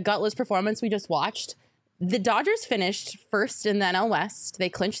second? The gutless performance we just watched. The Dodgers finished first in the NL West. They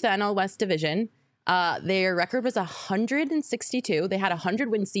clinched the NL West division. Their record was 162. They had a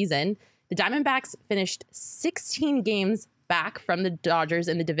 100-win season. The Diamondbacks finished 16 games back from the Dodgers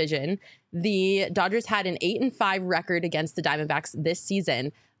in the division. The Dodgers had an 8-5 record against the Diamondbacks this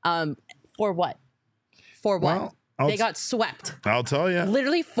season. For what? For what? Well, they got swept. I'll tell you.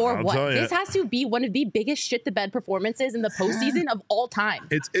 Literally for I'll what? tell ya. This has to be one of the biggest shit the bed performances in the postseason of all time.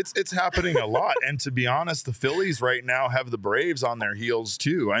 It's happening a lot. And to be honest, the Phillies right now have the Braves on their heels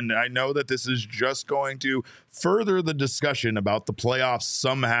too. And I know that this is just going to further the discussion about the playoffs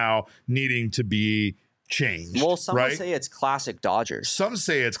somehow needing to be changed. Well, some right? say it's classic Dodgers. Some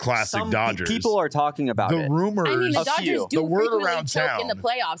say it's classic Dodgers. People are talking about the it. rumors. I mean, the A Dodgers few. do The word frequently around choke town. in the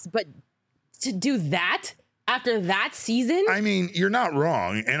playoffs, but to do that after that season. I mean, you're not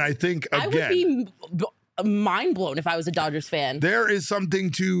wrong. And I think, again, I would be mind blown if I was a Dodgers fan. There is something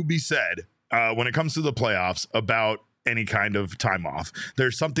to be said when it comes to the playoffs about any kind of time off.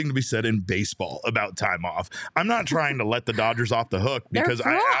 There's something to be said in baseball about time off. I'm not trying to let the Dodgers off the hook because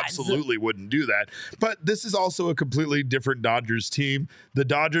I absolutely wouldn't do that. But this is also a completely different Dodgers team. The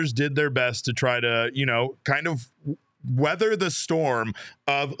Dodgers did their best to try to, kind of weather the storm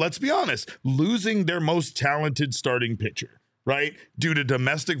of, let's be honest, losing their most talented starting pitcher. Right? Due to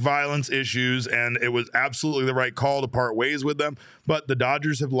domestic violence issues, and it was absolutely the right call to part ways with them. But the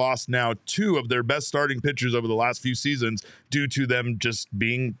Dodgers have lost now 2 of their best starting pitchers over the last few seasons due to them just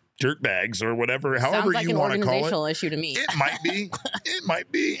being dirtbags or whatever, however you want to call it. Sounds like an organizational issue to me. It might be. It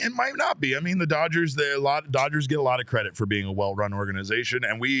might be. It might not be. I mean, the Dodgers, Dodgers get a lot of credit for being a well-run organization,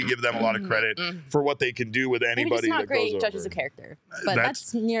 and we give them a lot of credit for what they can do with anybody. Maybe it's not that great goes judges over. of character, but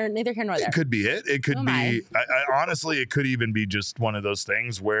that's neither here nor there. It could be it. It could be. Honestly, it could even be just one of those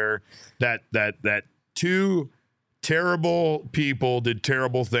things where that 2 terrible people did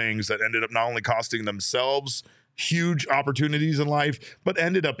terrible things that ended up not only costing themselves huge opportunities in life, but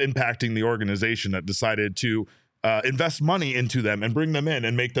ended up impacting the organization that decided to invest money into them and bring them in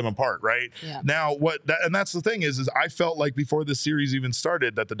and make them a part, right? Yeah. Now, and that's the thing is I felt like before the series even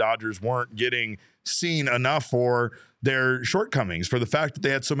started that the Dodgers weren't getting seen enough for their shortcomings, for the fact that they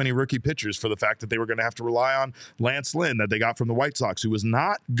had so many rookie pitchers, for the fact that they were going to have to rely on Lance Lynn that they got from the White Sox, who was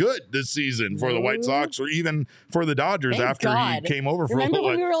not good this season for the White Sox or even for the Dodgers. Thank after God. He came over for Remember a little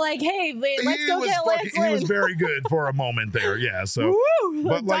when we were like, hey, let's go get Lance Lynn. He was very good for a moment there. Yeah. So,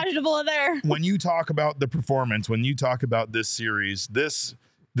 but dodged a bullet there. When you talk about the performance, when you talk about this series, this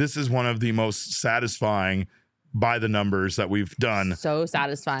is one of the most satisfying by the numbers that we've done. So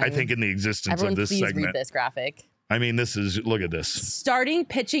satisfying. I think in the existence Everyone of this please segment. Read this graphic. I mean, look at this. Starting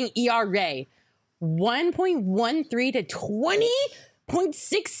pitching ERA, 1.13 to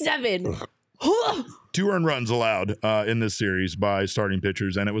 20.67. 2 earned runs allowed in this series by starting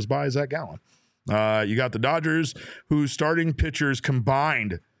pitchers, and it was by Zach Gallen. You got the Dodgers, whose starting pitchers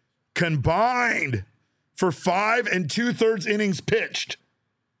combined for 5 2/3 innings pitched.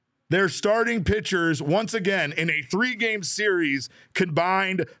 Their starting pitchers, once again, in a 3-game series,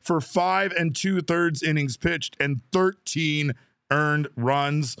 combined for 5 2/3 innings pitched and 13 earned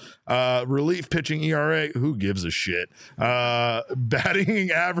runs. Relief pitching ERA, who gives a shit?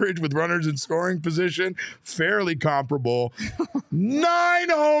 Batting average with runners in scoring position, fairly comparable. 9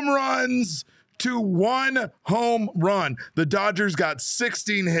 home runs to 1 home run. The Dodgers got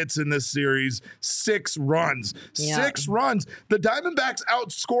 16 hits in this series, 6 runs. Yeah. 6 runs. The Diamondbacks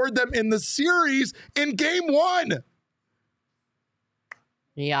outscored them in the series in game 1.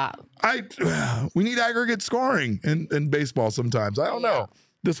 Yeah. We need aggregate scoring in baseball sometimes. I don't know.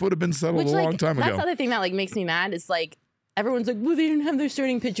 This would have been settled a long time ago. That's the other thing that makes me mad. It's like everyone's like, well, they didn't have their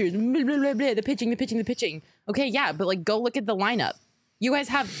starting pitchers. Blah, blah, blah, blah. The pitching. Okay, yeah, but go look at the lineup. You guys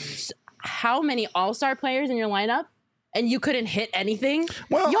have how many all-star players in your lineup, and you couldn't hit anything?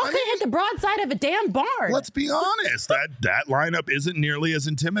 Well, y'all couldn't hit the broadside of a damn barn. Let's be honest. That lineup isn't nearly as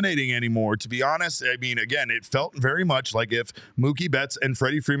intimidating anymore. To be honest, I mean, again, it felt very much like if Mookie Betts and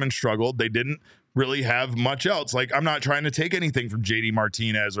Freddie Freeman struggled, they didn't really have much else. I'm not trying to take anything from JD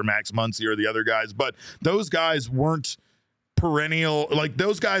Martinez or Max Muncy or the other guys, but those guys weren't perennial,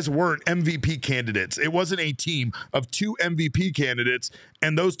 those guys weren't MVP candidates. It wasn't a team of 2 MVP candidates,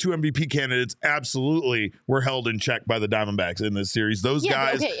 and those 2 MVP candidates absolutely were held in check by the Diamondbacks in this series. Those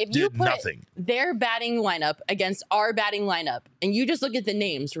guys did nothing. Their batting lineup against our batting lineup, and you just look at the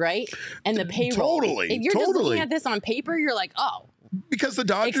names, right? And the payroll. Totally. If you're just looking at this on paper, you're like, oh. Because the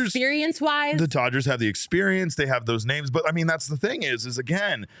Dodgers, experience-wise, the Dodgers have the experience. They have those names. But, I mean, that's the thing is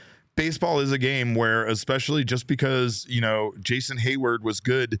again, baseball is a game where, especially just because, Jason Hayward was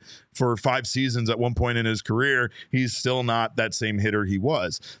good for 5 seasons at one point in his career, he's still not that same hitter he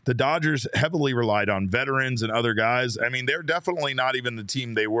was. The Dodgers heavily relied on veterans and other guys. I mean, they're definitely not even the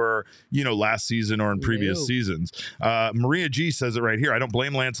team they were, last season or in previous seasons. Maria G says it right here. I don't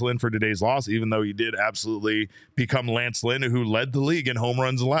blame Lance Lynn for today's loss, even though he did absolutely become Lance Lynn, who led the league in home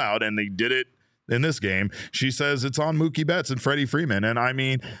runs allowed, and they did it in this game. She says it's on Mookie Betts and Freddie Freeman. And I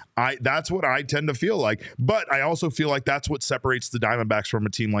mean, that's what I tend to feel like. But I also feel like that's what separates the Diamondbacks from a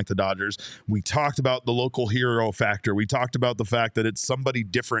team like the Dodgers. We talked about the local hero factor. We talked about the fact that it's somebody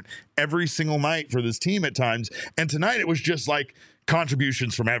different every single night for this team at times. And tonight it was just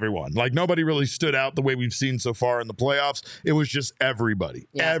contributions from everyone. Nobody really stood out the way we've seen so far in the playoffs. It was just everybody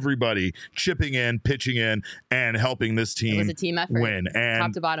chipping in, pitching in, and helping this team It was a team effort, win. And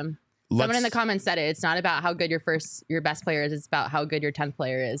top to bottom. Someone in the comments said it. It's not about how good your best player is. It's about how good your 10th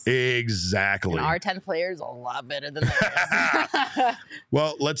player is. Exactly. And our 10th player is a lot better than theirs.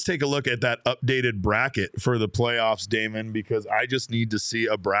 Well, let's take a look at that updated bracket for the playoffs, Damon, because I just need to see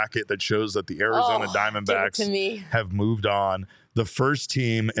a bracket that shows that the Arizona Diamondbacks have moved on. The first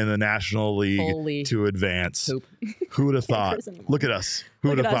team in the National League to advance. Who would have thought? Look at us. Who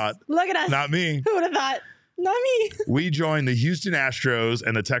would have thought? Look at us. Not me. Who would have thought? Not me. We joined the Houston Astros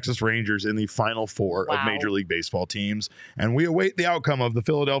and the Texas Rangers in the final four of Major League Baseball teams. And we await the outcome of the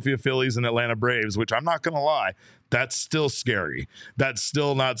Philadelphia Phillies and Atlanta Braves, which I'm not going to lie, that's still scary. That's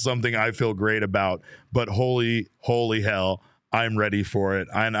still not something I feel great about. But holy hell, I'm ready for it.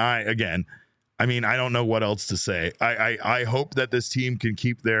 And I don't know what else to say. I hope that this team can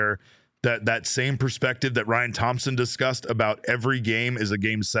keep that same perspective that Ryan Thompson discussed about every game is a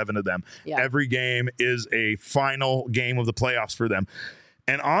game 7 of them. Yeah. Every game is a final game of the playoffs for them.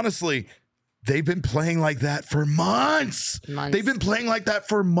 And honestly, they've been playing like that for months. They've been playing like that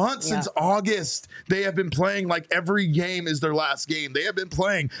for months since August. They have been playing like every game is their last game. They have been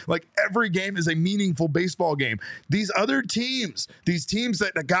playing like every game is a meaningful baseball game. These other teams, these teams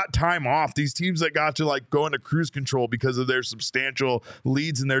that got time off, these teams that got to like go into cruise control because of their substantial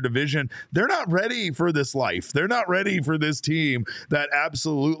leads in their division, they're not ready for this life. They're not ready for this team that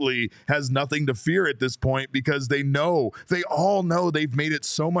absolutely has nothing to fear at this point because they all know they've made it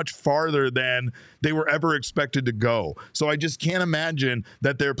so much farther than they were ever expected to go. So I just can't imagine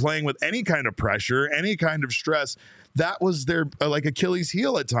that they're playing with any kind of pressure, any kind of stress. That was their like Achilles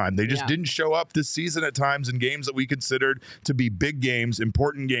heel at times. They just didn't show up this season at times in games that we considered to be big games,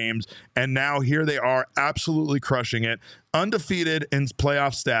 important games. And now here they are absolutely crushing it. Undefeated in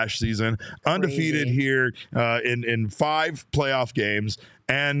playoff stash season, undefeated here in 5 playoff games.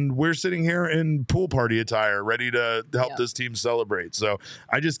 And we're sitting here in pool party attire, ready to help this team celebrate. So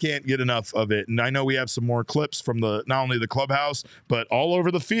I just can't get enough of it. And I know we have some more clips from not only the clubhouse, but all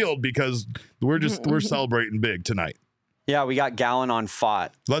over the field because we're celebrating big tonight. Yeah, we got Gallon on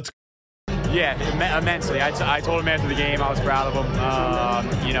Fott. Yeah, immensely. I told him after the game I was proud of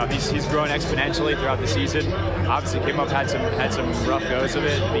him. He's grown exponentially throughout the season. Obviously, came up had some rough goes of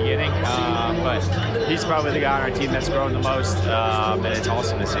it at the beginning, but he's probably the guy on our team that's grown the most, and it's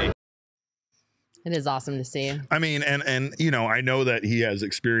awesome to see. It is awesome to see. I mean, and I know that he has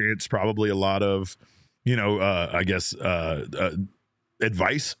experienced probably a lot of,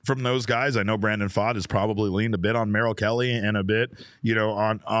 advice from those guys. I know Brandon Pfaadt has probably leaned a bit on Merrill Kelly and a bit,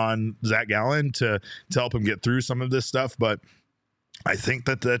 on Zach Gallen to help him get through some of this stuff. But I think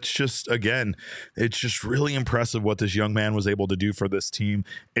that's just, again, it's just really impressive what this young man was able to do for this team.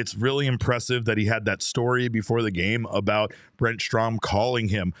 It's really impressive that he had that story before the game about Brent Strom calling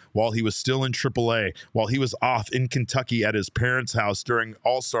him while he was still in AAA, while he was off in Kentucky at his parents' house during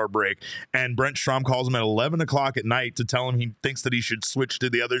All-Star break. And Brent Strom calls him at 11 o'clock at night to tell him he thinks that he should switch to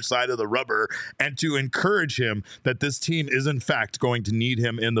the other side of the rubber and to encourage him that this team is, in fact, going to need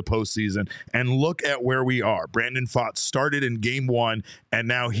him in the postseason. And look at where we are. Brandon Pfaadt started in game 1. And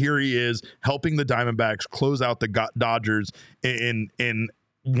now here he is helping the Diamondbacks close out the Dodgers in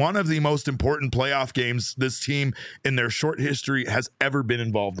one of the most important playoff games this team in their short history has ever been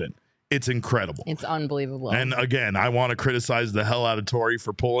involved in. It's incredible. It's unbelievable. And again, I want to criticize the hell out of Torey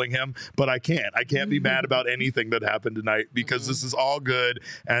for pulling him, but I can't. I can't be mad about anything that happened tonight because this is all good.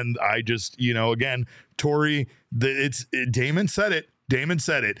 And I just, again, Torey, Damon said it.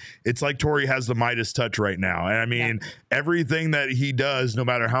 It's like Torey has the Midas touch right now. And I mean, everything that he does, no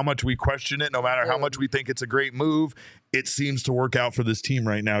matter how much we question it, no matter how much we think it's a great move, it seems to work out for this team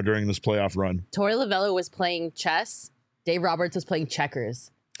right now during this playoff run. Torey Lovullo was playing chess. Dave Roberts was playing checkers.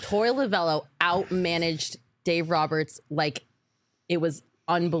 Torey Lovullo outmanaged Dave Roberts like it was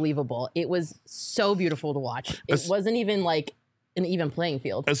unbelievable. It was so beautiful to watch. It wasn't even like an even playing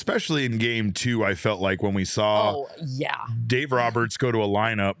field. Especially in game 2, I felt like when we saw Dave Roberts go to a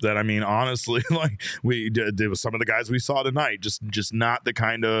lineup that, I mean, honestly, like there was some of the guys we saw tonight, just not the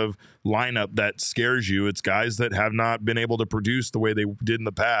kind of lineup that scares you. It's guys that have not been able to produce the way they did in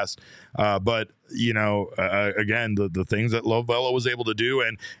the past. But again, the things that Lovullo was able to do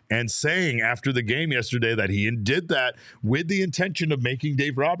and saying after the game yesterday that he did that with the intention of making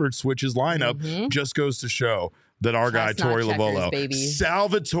Dave Roberts switch his lineup just goes to show that our guy, Torey Lovullo,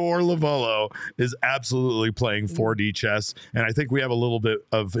 Salvatore Lovullo, is absolutely playing 4D chess. And I think we have a little bit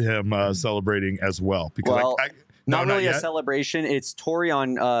of him celebrating as well. Because not really a celebration. It's Torey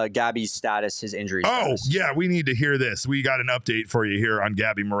on Gabby's status, his injury status. Oh, yeah, we need to hear this. We got an update for you here on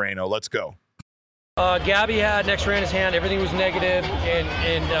Gabby Moreno. Let's go. Gabby had an X-ray in his hand. Everything was negative,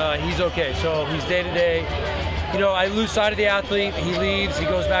 and he's okay. So he's day-to-day. I lose sight of the athlete. He leaves, he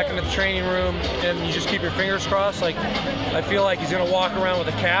goes back into the training room, and you just keep your fingers crossed. Like, I feel like he's going to walk around with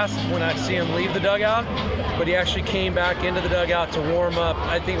a cast when I see him leave the dugout, but he actually came back into the dugout to warm up.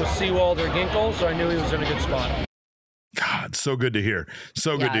 I think it was Seawald or Ginkle, so I knew he was in a good spot. God, so good to hear.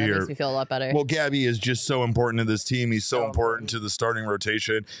 So good to hear. Makes me feel a lot better. Well, Gabby is just so important to this team. He's so important to the starting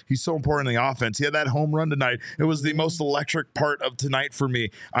rotation. He's so important in the offense. He had that home run tonight. It was the most electric part of tonight for me.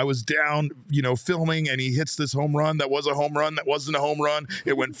 I was down, filming, and he hits this home run that was a home run that wasn't a home run.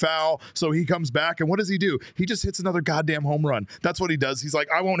 It went foul. So he comes back, and what does he do? He just hits another goddamn home run. That's what he does. He's like,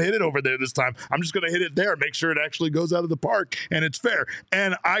 I won't hit it over there this time. I'm just going to hit it there, make sure it actually goes out of the park, and it's fair.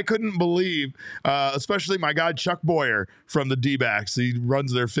 And I couldn't believe, especially my guy Chuck Boyer from the D-backs. He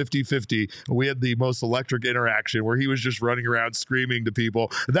runs their 50-50. We had the most electric interaction where he was just running around screaming to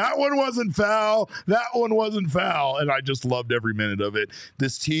people, that one wasn't foul. That one wasn't foul. And I just loved every minute of it.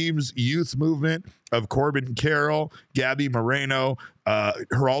 This team's youth movement of Corbin Carroll, Gabby Moreno,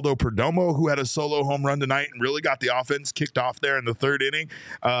 Geraldo Perdomo, who had a solo home run tonight and really got the offense kicked off there in the third inning.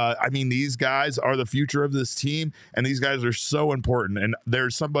 These guys are the future of this team, and these guys are so important. And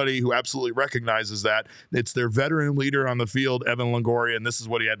there's somebody who absolutely recognizes that. It's their veteran leader on the field, Evan Longoria, and this is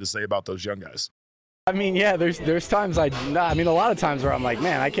what he had to say about those young guys. There's times a lot of times where I'm like,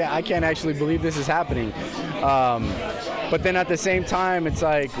 man, I can't actually believe this is happening. But then at the same time, it's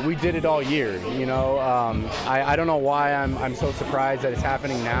like we did it all year, I don't know why I'm so surprised that it's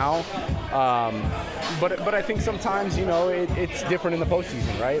happening now. But I think sometimes, it's different in the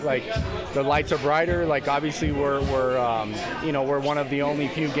postseason, right? Like the lights are brighter. Like obviously we're one of the only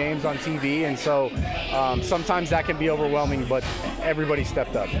few games on TV, and so sometimes that can be overwhelming. But everybody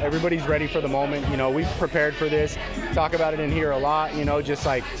stepped up. Everybody's ready for the moment. We've prepared for this. Talk about it in here a lot. Just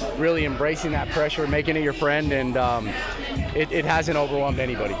like really embracing that pressure, making it your friend, and it hasn't overwhelmed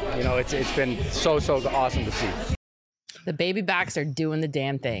anybody. It's been so awesome to see. The baby backs are doing the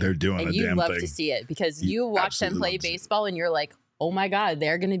damn thing. They're doing the damn thing. And you love to see it because you watch them play baseball and you're like, oh my God,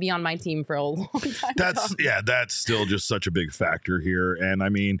 they're going to be on my team for a long time. That's still just such a big factor here. And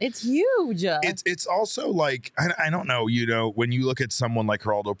it's huge. It's also like, I don't know, when you look at someone like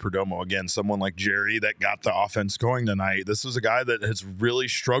Geraldo Perdomo, again, someone like Jerry that got the offense going tonight, this is a guy that has really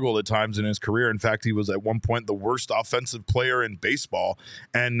struggled at times in his career. In fact, he was at one point the worst offensive player in baseball.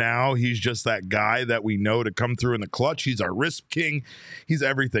 And now he's just that guy that we know to come through in the clutch. He's our risk king. He's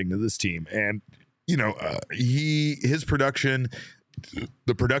everything to this team. And his production,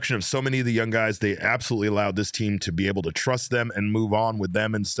 the production of so many of the young guys, they absolutely allowed this team to be able to trust them and move on with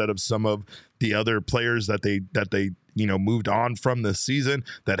them instead of some of the other players that they moved on from this season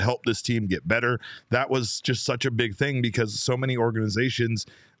that helped this team get better. That was just such a big thing because so many organizations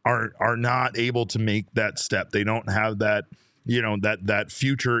are not able to make that step. They don't have that that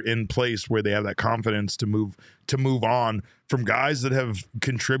future in place where they have that confidence to move on from guys that have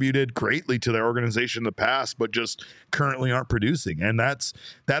contributed greatly to their organization in the past, but just currently aren't producing. And that's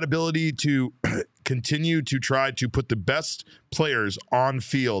that ability to continue to try to put the best players on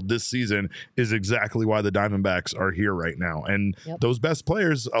field this season is exactly why the Diamondbacks are here right now. And those best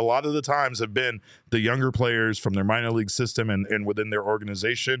players, a lot of the times, have been the younger players from their minor league system and within their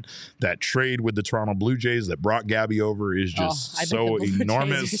organization. That trade with the Toronto Blue Jays that brought Gabby over is just so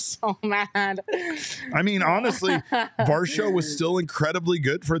enormous. So mad. Honestly, Varsho was still incredibly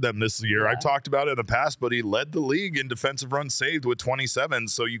good for them this year. I talked about it in the past, but he led the league in defensive runs saved with 27.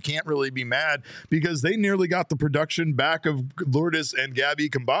 So you can't really be mad because they nearly got the production back of Lourdes and Gabby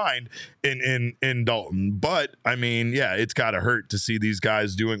combined in Dalton. But it's got to hurt to see these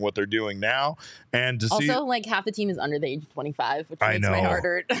guys doing what they're doing now, and to see like half the team is under the age of 25, which makes my heart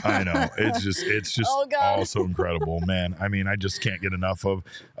hurt. I know it's just all so incredible, man. I just can't get enough of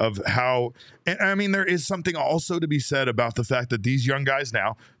how. And there is something also to be said about the fact that these young guys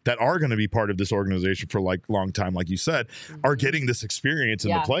now that are going to be part of this organization for like long time, like you said, are getting this experience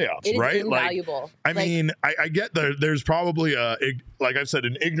in the playoffs, it is right? Invaluable. I get there's probably like I've said,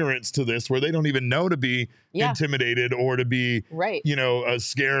 an ignorance to this where they don't even know to be intimidated or to be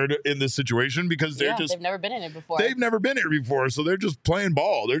scared in this situation because they've never been in it before. They've never been here before, so they're just playing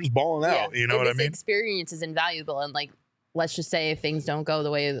ball. They're just balling out. You know what I mean? This experience is invaluable, and let's just say if things don't go the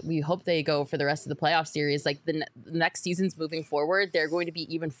way we hope they go for the rest of the playoff series, the next seasons moving forward, they're going to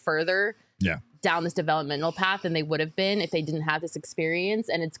be even further down this developmental path than they would have been if they didn't have this experience.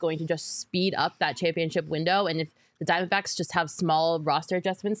 And it's going to just speed up that championship window. And if the Diamondbacks just have small roster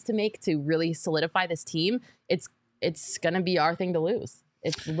adjustments to make to really solidify this team, it's going to be our thing to lose.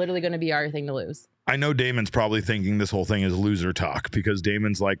 It's literally going to be our thing to lose. I know Damon's probably thinking this whole thing is loser talk because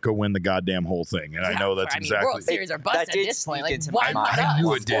Damon's like, go win the goddamn whole thing. And I know that's exactly. World Series are busted at this point. Like, why not I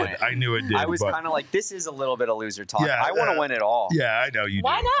knew us? it did. I knew it did. I was kind of like, this is a little bit of loser talk. Yeah, I want to win it all. Yeah, I know you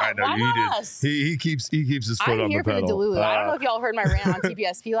Why do. not? I know Why you not did. us? He keeps his foot I'm on here the for the pedal. Delulu. I don't know if y'all heard my rant on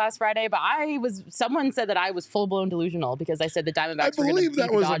TPSP last Friday, but someone said that I was full blown delusional because I said the Diamondbacks. I were gonna believe beat that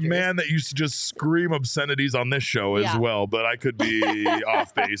the was Dodgers. a man that used to just scream obscenities on this show as well, but I could be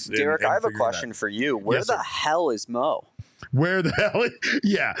off base. Derek, I have a question for you. Where the hell is Mo? Where the hell?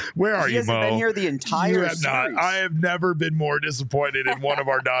 Yeah, where are He you, Mo? hasn't been here the entire You have series. not. I have never been more disappointed in one of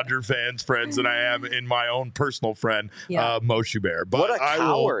our Dodger friends than I am in my own personal friend, Mo Schubert. But what a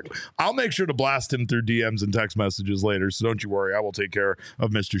coward! I'll make sure to blast him through DMs and text messages later. So don't you worry. I will take care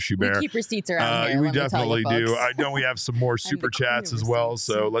of Mr. Schubert. We keep receipts around here. We let me tell you, definitely do. folks. I know we have some more super chats as well.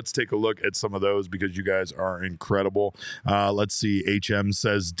 So let's take a look at some of those because you guys are incredible. Let's see. HM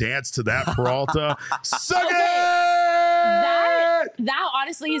says, dance to that, Peralta. Suck it! That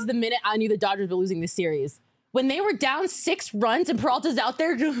honestly is the minute I knew the Dodgers were losing this series. When they were down 6 runs and Peralta's out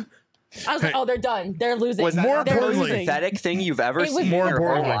there, I was like, oh, they're done. They're losing. Was that More the most importantly- pathetic thing you've ever seen in more your whole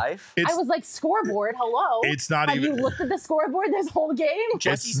importantly, life? I was like, scoreboard, hello. It's not Have even- you looked at the scoreboard this whole game?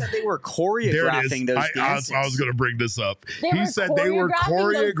 Jesse said they were There it choreographing is. those I dances. was going to bring this up. They He were said they were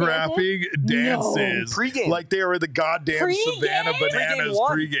choreographing choreographing those dances Pregame. like they were the goddamn Pregame? Savannah Bananas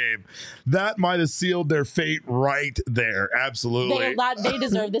Pregame pregame. That might have sealed their fate right there. Absolutely. They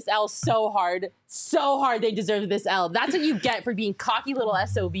deserve this L so hard. So hard they deserve this L. That's what you get for being cocky little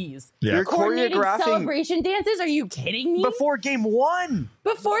SOBs. Yeah. You're Coordinating choreographing celebration dances? Are you kidding me? before game 1.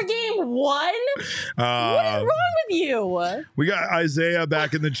 Before game 1? What is wrong with you? We got Isaiah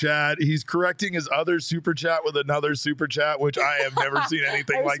back in the chat. He's correcting his other super chat with another super chat, which I have never seen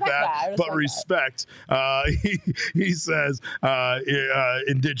anything like that. But respect. He says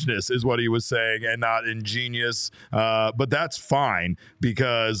indigenous is what he was saying and not ingenious. But that's fine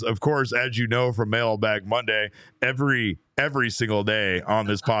because, of course, as you know from Mailbag Monday, every single day on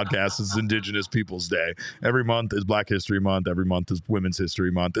this podcast is Indigenous Peoples Day. Every month is Black History Month. Every month is Women's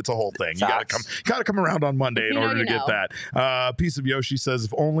History Month. It's a whole thing. You gotta come around on Monday in order to get that. Piece of Yoshi says,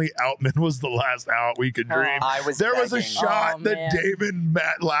 if only Outman was the last out, we could dream. There was a shot that Damon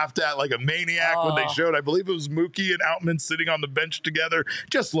Matt laughed at like a maniac when they showed, I believe it was Mookie and Outman sitting on the bench together,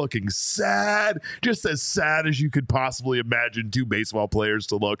 just looking sad, just as sad as you could possibly imagine two baseball players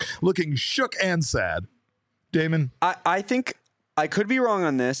to look, looking shook and sad. Damon? I think I could be wrong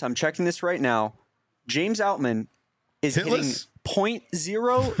on this. I'm checking this right now. James Outman is hitting .000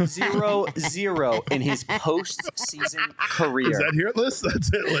 in his postseason career. Is that hitless?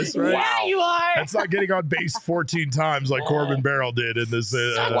 That's hitless, right? Yeah, you are. That's not getting on base 14 times like Corbin Barrel did in this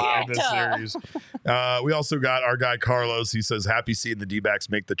series. We also got our guy Carlos. He says, happy seeing the D-backs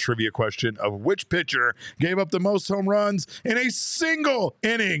make the trivia question of which pitcher gave up the most home runs in a single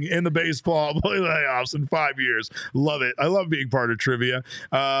inning in the baseball playoffs in 5 years. Love it. I love being part of trivia.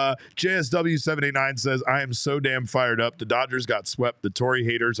 JSW789 says, I am so damn fired up. The Dodgers got swept. The Tory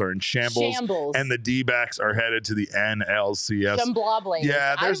haters are in shambles. And the D-backs are headed to the NLCS.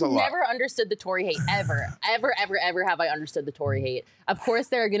 Yeah, there's a lot. I've never understood the Tory hate ever. Ever have I understood the Tory hate. Of course,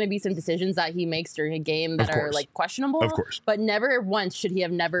 there are going to be some decisions that he makes during a game that are like questionable. Of course. But never once should he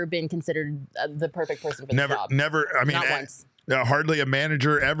have never been considered the perfect person for the job. Never. I mean, not once. Hardly a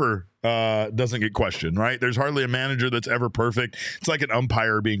manager ever doesn't get questioned, right? There's hardly a manager that's ever perfect. It's like an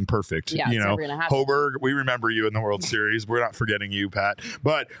umpire being perfect. Yeah, you it's know, never gonna happen. Hoberg, we remember you in the World Series. We're not forgetting you, Pat.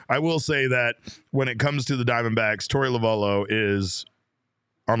 But I will say that when it comes to the Diamondbacks, Torey Lovullo is,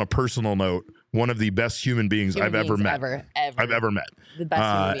 on a personal note, one of the best human beings I've ever met. I've ever met. The best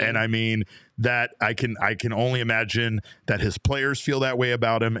human being. And I mean that I can only imagine that his players feel that way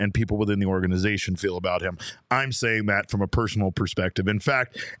about him and people within the organization feel about him. I'm saying that from a personal perspective. In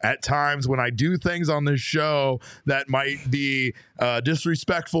fact, at times when I do things on this show that might be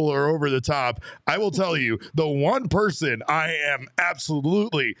disrespectful or over the top, I will tell you the one person I am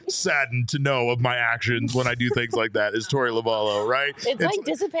absolutely saddened to know of my actions when I do things like that is Torey Lovullo, right?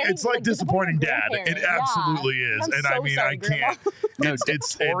 It's like disappointing dad. It absolutely is. I'm and so I mean, sorry, I can't.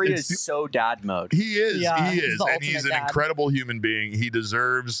 Torey is so dad mode. He is. Yeah, he is. And he's an incredible human being. He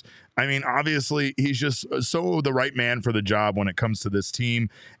deserves, I mean, obviously, he's just so the right man for the job when it comes to this team.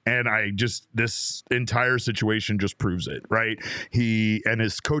 And this entire situation just proves it, right? He and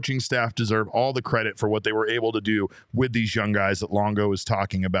his coaching staff deserve all the credit for what they were able to do with these young guys that Longo is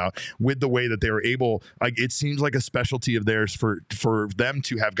talking about, with the way that they were able, like, it seems like a specialty of theirs for them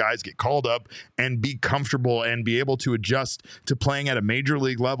to have guys get called up and be comfortable and be able to adjust to playing at a major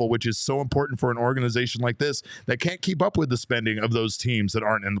league level, which is so important for an organization like this that can't keep up with the spending of those teams that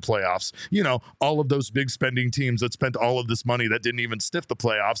aren't in the playoffs. playoffs. You know, all of those big spending teams that spent all of this money that didn't even sniff the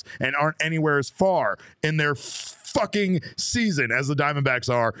playoffs and aren't anywhere as far in their fucking season as the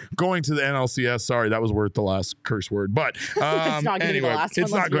Diamondbacks are going to the NLCS. Sorry, that was worth the last curse word, but It's not going to be the last one.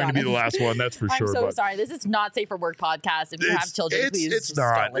 It's not going to be the last one, that's for sure. I'm so sorry. This is not safe for work podcast. If you have children, please it's just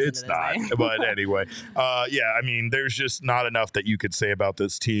not. don't listen It's to not. this. But anyway, yeah, I mean, there's just not enough that you could say about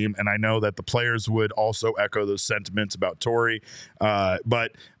this team, and I know that the players would also echo those sentiments about Torrey,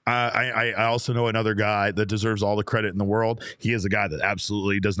 but I also know another guy that deserves all the credit in the world. He is a guy that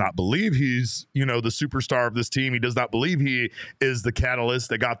absolutely does not believe he's, you know, the superstar of this team. He does not believe he is the catalyst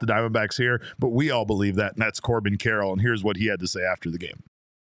that got the Diamondbacks here, but we all believe that, and that's Corbin Carroll, and here's what he had to say after the game.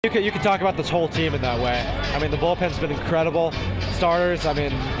 You can talk about this whole team in that way. I mean, the bullpen's been incredible. Starters, I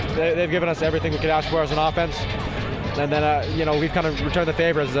mean, they've given us everything we could ask for as an offense. And then, you know, we've kind of returned the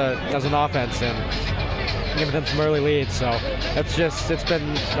favor as an offense and giving them some early leads. So it's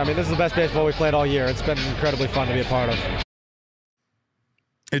been, I mean, this is the best baseball we've played all year. It's been incredibly fun to be a part of.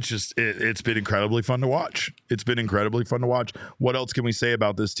 It's been incredibly fun to watch. It's been incredibly fun to watch. What else can we say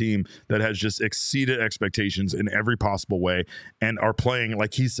about this team that has just exceeded expectations in every possible way and are playing,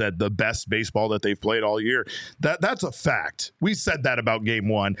 like he said, the best baseball that they've played all year? That's a fact. We said that about game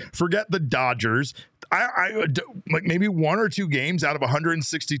one. Forget the Dodgers. I like maybe one or two games out of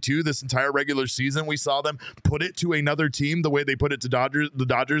 162 this entire regular season, we saw them put it to another team the way they put it to the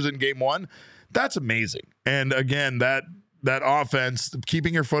Dodgers in game one. That's amazing. And again, that offense,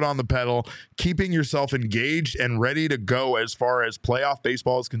 keeping your foot on the pedal, keeping yourself engaged and ready to go as far as playoff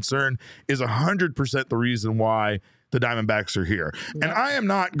baseball is concerned is 100% the reason why the Diamondbacks are here. Yeah. And I am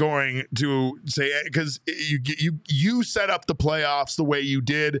not going to say, because you set up the playoffs the way you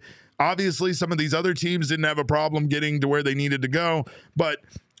did. Obviously, some of these other teams didn't have a problem getting to where they needed to go. But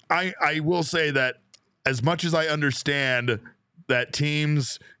I will say that as much as I understand that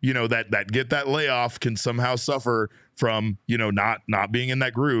teams, you know, that get that layoff can somehow suffer from, you know, not being in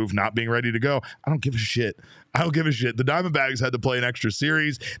that groove, not being ready to go, I don't give a shit. I don't give a shit. The Diamondbacks had to play an extra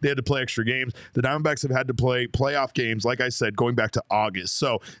series. They had to play extra games. The Diamondbacks have had to play playoff games, like I said, going back to August.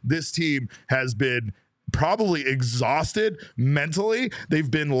 So this team has been probably exhausted mentally.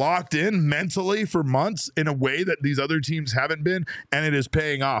 They've been locked in mentally for months in a way that these other teams haven't been, and it is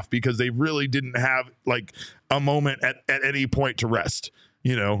paying off because they really didn't have like a moment at any point to rest.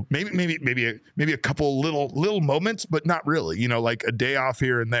 You know, maybe a couple little moments, but not really, you know, like a day off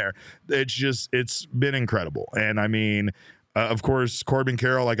here and there. It's been incredible. And I mean, of course, Corbin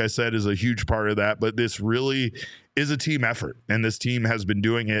Carroll, like I said, is a huge part of that, but this really is a team effort, and this team has been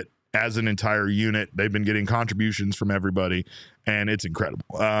doing it as an entire unit. They've been getting contributions from everybody, and it's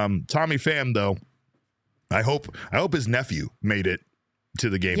incredible. Tommy Pham, though, I hope his nephew made it to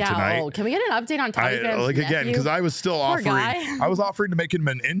the game tonight. Oh, can we get an update on Tommy Pham's like nephew? Again, because I was still Poor guy. I was offering to make him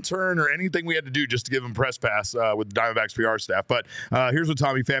an intern or anything we had to do just to give him press pass with the Diamondbacks PR staff. But here's what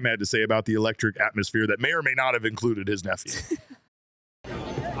Tommy Pham had to say about the electric atmosphere that may or may not have included his nephew.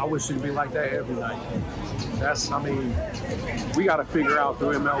 I wish it could be like that every night. We got to figure out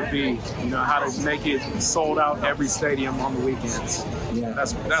through MLB, you know, how to make it sold out every stadium on the weekends. Yeah,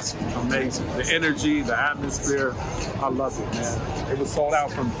 that's amazing. The energy, the atmosphere, I love it, man. It was sold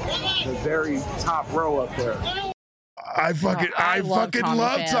out from the very top row up there. I fucking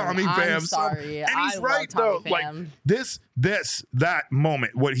love Tommy Pham. I'm sorry. And he's right though. Like that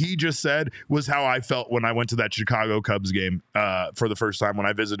moment, what he just said was how I felt when I went to that Chicago Cubs game for the first time when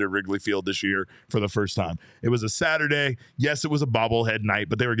I visited Wrigley Field this year for the first time. It was a Saturday. Yes, it was a bobblehead night,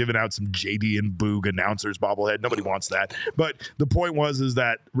 but they were giving out some JD and Boog announcers bobblehead. Nobody wants that. But the point is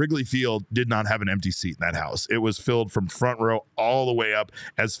that Wrigley Field did not have an empty seat in that house. It was filled from front row all the way up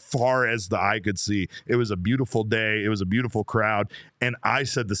as far as the eye could see. It was a beautiful day. It was a beautiful crowd. And I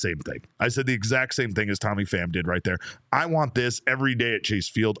said the same thing. I said the exact same thing as Tommy Pham did right there. I want this every day at Chase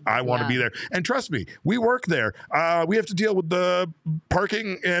Field. I want to be there. And trust me, we work there. We have to deal with the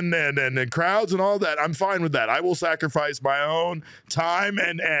parking and crowds and all that. I'm fine with that. I will sacrifice my own time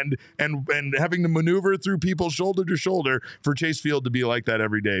and having to maneuver through people shoulder to shoulder for Chase Field to be like that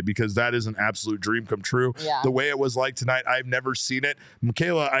every day, because that is an absolute dream come true. Yeah. The way it was like tonight, I've never seen it.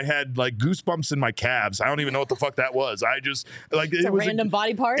 Michaela, I had like goosebumps in my calves. I don't even know what the fuck that was. I just like it was a random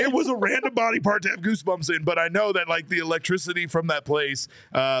body part. It was a random body part to have goosebumps in, but I know that like the electricity from that place,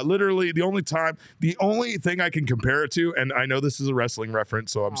 literally the only thing I can compare it to, and I know this is a wrestling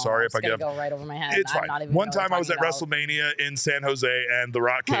reference, so I'm sorry if I get go right over my head. It's fine. One time I was at WrestleMania in San Jose, and The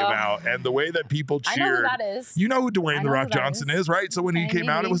Rock came out, and the way that people cheered. I know who that is. You know who Dwayne The Rock Johnson is, right? So when he came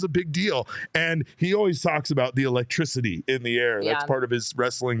out, it was a big deal, and he always talks about the electricity in the air. That's part of his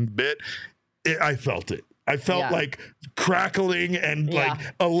wrestling bit. I felt it. I felt like crackling and like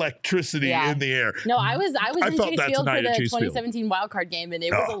electricity in the air. No, I was in felt Chase that Field for tonight the at Chase Field. 2017 wildcard game, and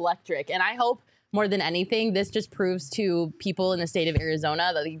it was electric. And I hope more than anything, this just proves to people in the state of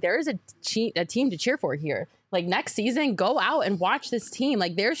Arizona that there is a team to cheer for here. Like next season, go out and watch this team.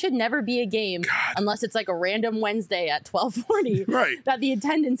 Like there should never be a game unless it's like a random Wednesday at 12:40. Right. That the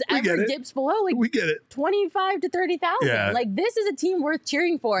attendance ever dips below like we get it. 25 to 30,000. Yeah. Like this is a team worth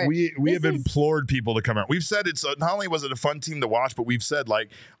cheering for. We have implored people to come out. We've said it's not only was it a fun team to watch, but we've said like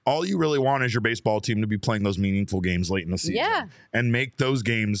all you really want is your baseball team to be playing those meaningful games late in the season. Yeah. And make those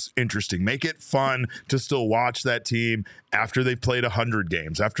games interesting. Make it fun to still watch that team after they've played 100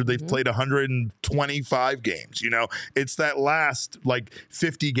 games, after they've played 125 games. You know, it's that last like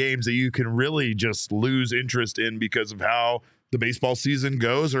 50 games that you can really just lose interest in because of how the baseball season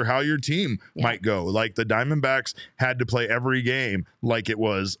goes or how your team might go. Like the Diamondbacks had to play every game like it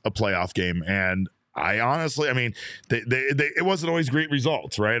was a playoff game. And I honestly, I mean, it wasn't always great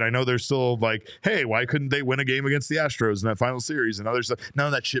results, right? I know they're still like, hey, why couldn't they win a game against the Astros in that final series and other stuff? None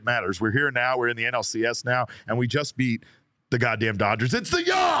of that shit matters. We're here now. We're in the NLCS now, and we just beat the goddamn Dodgers. It's the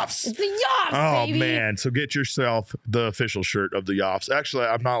Yoffs! It's the Yoffs, baby! Oh, man. So get yourself the official shirt of the Yoffs. Actually,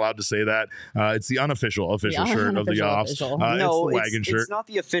 I'm not allowed to say that. It's the unofficial shirt of the Yoffs. No, it's the wagon shirt. It's not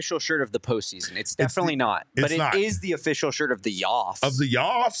the official shirt of the postseason. It's definitely not. But it is the official shirt of the Yoffs. Of the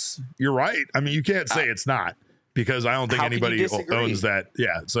Yoffs? You're right. I mean, you can't say it's not. Because I don't think anybody owns that.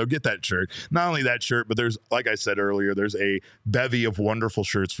 Yeah, so get that shirt. Not only that shirt, but there's, like I said earlier, there's a bevy of wonderful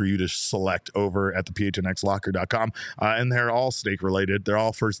shirts for you to select over at the phnxlocker.com. And they're all snake related. They're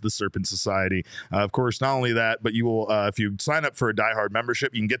all for the Serpent Society. Of course, not only that, but you will, if you sign up for a Die Hard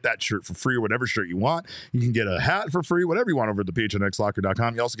membership, you can get that shirt for free, whatever shirt you want. You can get a hat for free, whatever you want over at the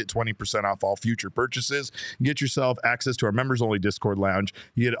phnxlocker.com. You also get 20% off all future purchases. You get yourself access to our members only Discord lounge.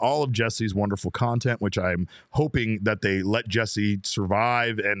 You get all of Jesse's wonderful content, which I'm hoping that they let Jesse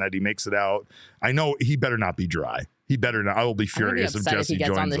survive and that he makes it out. I know he better not be dry. He better not. I will be furious if Jesse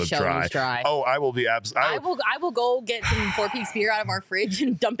joins us dry. Oh, I will be I will go get some Four Peaks beer out of our fridge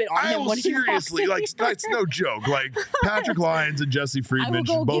and dump it on him. Seriously, like that's no joke. Like Patrick Lyons and Jesse Friedman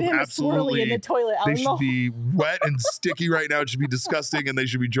should both absolutely in the toilet. They should be wet and sticky right now. It should be disgusting, and they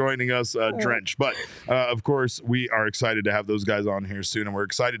should be joining us drenched. But of course, we are excited to have those guys on here soon, and we're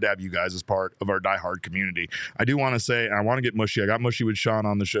excited to have you guys as part of our Die Hard community. I do want to say, I want to get mushy. I got mushy with Sean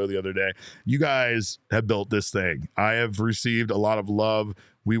on the show the other day. You guys have built this thing. I have received a lot of love.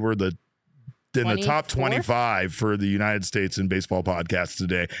 We were in the top 25 for the United States in baseball podcasts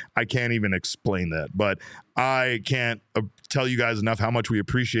today. I can't even explain that, but I can't tell you guys enough how much we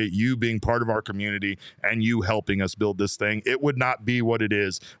appreciate you being part of our community and you helping us build this thing. It would not be what it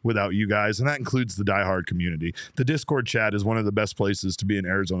is without you guys, and that includes the Die Hard community. The Discord chat is one of the best places to be an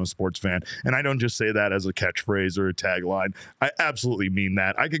Arizona sports fan, and I don't just say that as a catchphrase or a tagline. I absolutely mean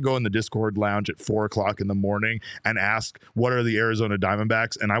that. I could go in the Discord lounge at 4 o'clock in the morning and ask, what are the Arizona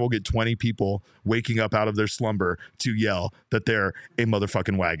Diamondbacks? And I will get 20 people waking up out of their slumber to yell that they're a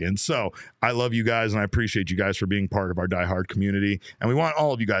motherfucking wagon. So I love you guys, and I appreciate you guys for being part of our Die Hard community, and we want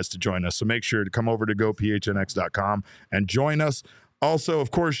all of you guys to join us, so make sure to come over to gophnx.com and join us. Also, of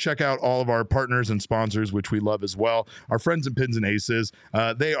course, check out all of our partners and sponsors, which we love as well. Our friends at Pins and Aces,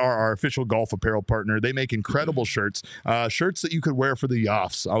 they are our official golf apparel partner. They make incredible shirts, shirts that you could wear for the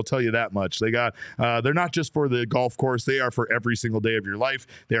Yoffs. I'll tell you that much. They got, they're not just for the golf course. They are for every single day of your life.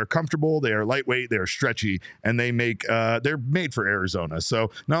 They are comfortable. They are lightweight. They are stretchy, and they make, they're made for Arizona. So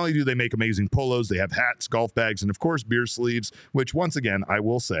not only do they make amazing polos, they have hats, golf bags, and of course, beer sleeves, which once again, I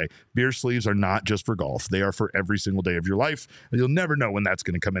will say, beer sleeves are not just for golf. They are for every single day of your life. You'll never know when that's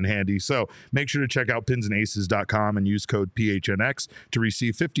going to come in handy. So make sure to check out pinsandaces.com and use code PHNX to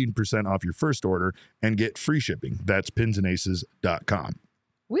receive 15% off your first order and get free shipping. That's pinsandaces.com.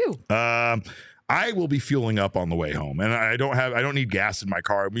 Woo. I will be fueling up on the way home, and I don't need gas in my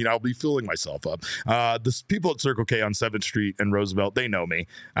car. I mean, I'll be fueling myself up. The people at Circle K on 7th Street and Roosevelt, they know me,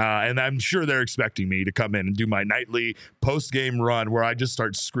 and I'm sure they're expecting me to come in and do my nightly post-game run where I just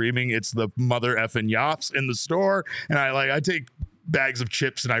start screaming, "It's the mother effing Yoffs" in the store, and I take bags of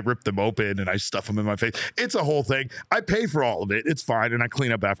chips and I rip them open and I stuff them in my face. It's a whole thing. I pay for all of it. It's fine, and I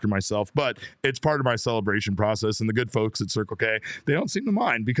clean up after myself, but it's part of my celebration process. And the good folks at Circle K, they don't seem to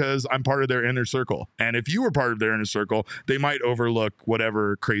mind because I'm part of their inner circle. And if you were part of their inner circle, they might overlook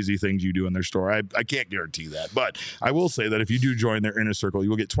whatever crazy things you do in their store. I can't guarantee that, but I will say that if you do join their inner circle, you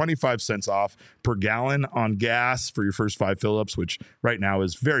will get 25 cents off per gallon on gas for your first 5 fill-ups, which right now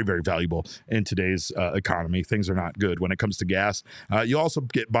is very, very valuable in today's economy. Things are not good when it comes to gas. You also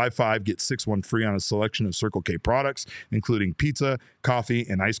buy 5, get 6 1 free on a selection of Circle K products, including pizza, coffee,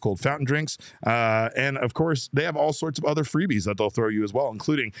 and ice cold fountain drinks. And of course, they have all sorts of other freebies that they'll throw you as well,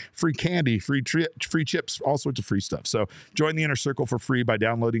 including free candy, free chips, all sorts of free stuff. So join the inner circle for free by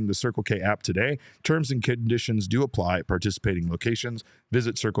downloading the Circle K app today. Terms and conditions do apply at participating locations.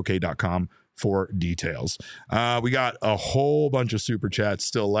 Visit CircleK.com for details. We got a whole bunch of super chats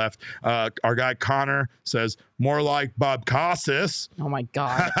still left. Our guy Connor says, more like Bob Costas. Oh my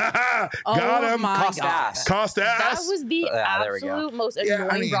God. Got him. Cost ass. That was the absolute most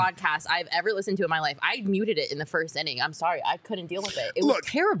annoying broadcast I've ever listened to in my life. I muted it in the first inning. I'm sorry. I couldn't deal with it. It was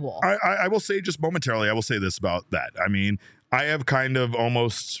terrible. I will say just momentarily, I will say this about that. I mean, I have kind of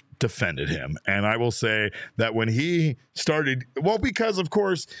almost defended him. And I will say that when he started, well, because of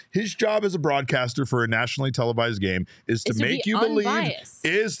course his job as a broadcaster for a nationally televised game is to make you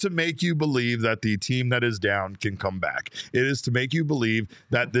believe that the team that is down can come back. It is to make you believe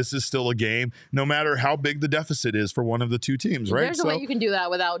that this is still a game, no matter how big the deficit is for one of the two teams, right? There's a way you can do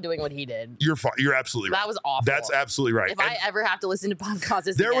that without doing what he did. You're fine. You're absolutely right. That was awful. That's absolutely right. If I ever have to listen to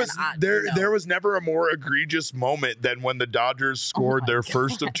podcasts there was never a more egregious moment than when the Dodgers scored their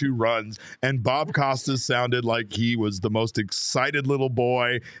first of 2 runs, and Bob Costas sounded like he was the most excited little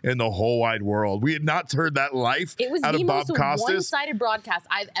boy in the whole wide world. We had not heard that life out of Bob Costas. It was the most one-sided broadcast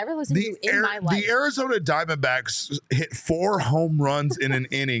I've ever listened to in my life. The Arizona Diamondbacks hit 4 home runs in an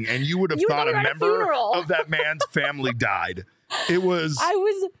inning, and you would have thought a member of that man's family died. I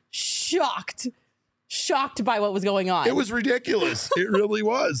was shocked by what was going on. It was ridiculous. It really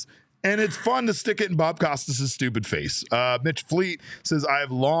was. And it's fun to stick it in Bob Costas' stupid face. Mitch Fleet says, I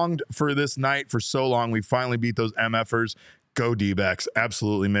have longed for this night for so long. We finally beat those MFers. Go D-backs.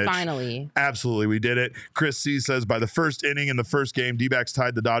 Absolutely, Mitch. Finally. Absolutely, we did it. Chris C says, by the first inning in the first game, D-backs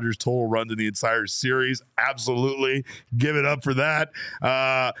tied the Dodgers' total runs in the entire series. Absolutely. Give it up for that.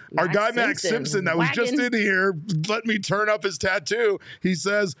 Our guy, Max Simpson, that was just in here, let me turn up his tattoo. He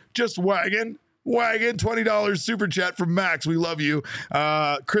says, just wagging, $20 super chat from Max. We love you.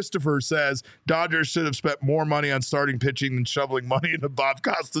 Christopher says Dodgers should have spent more money on starting pitching than shoveling money into Bob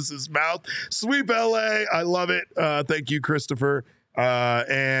Costas' mouth. Sweep LA. I love it. Thank you, Christopher.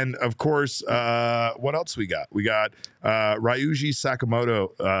 And of course, what else we got? We got Ryuji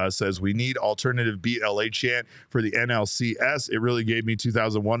Sakamoto says we need alternative beat LA chant for the NLCS. It really gave me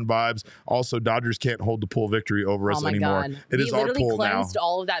 2001 vibes. Also, Dodgers can't hold the pool victory over us anymore. God. It is our pool now. We literally cleansed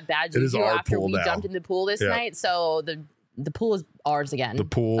all of that bad juju after we jumped in the pool this night. So the pool is ours again. The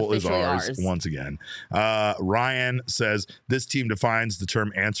pool is ours once again. Ryan says this team defines the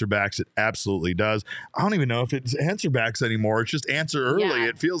term answer backs. It absolutely does. I don't even know if it's answer backs anymore. It's just answer early. Yeah,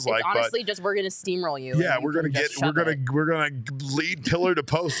 it feels like honestly just we're gonna steamroll you. Yeah, we're gonna lead pillar to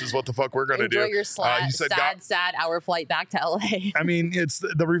post is what the fuck we're gonna do. Enjoy your sad hour flight back to LA. I mean, it's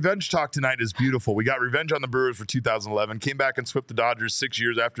the revenge talk tonight is beautiful. We got revenge on the Brewers for 2011. Came back and swept the Dodgers 6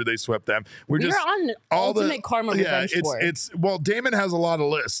 years after they swept them. We're on ultimate karma revenge tour. Damon has a lot of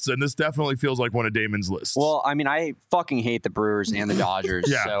lists, and this definitely feels like one of Damon's lists. Well, I mean, I fucking hate the Brewers and the Dodgers,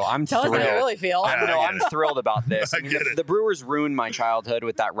 so I'm Tell thrilled. us how you really feel. I'm thrilled about this. I get it. The Brewers ruined my childhood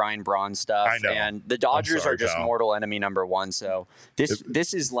with that Ryan Braun stuff, I know. and the Dodgers are just mortal enemy number one. So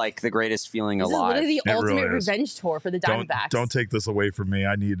this is like the greatest feeling alive. This is literally the ultimate revenge tour for the Diamondbacks. Don't take this away from me.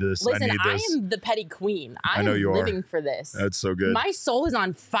 I need this. Listen, I am the petty queen. I know am you living are. for this. That's so good. My soul is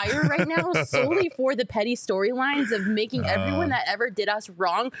on fire right now solely for the petty storylines of making everyone that ever did us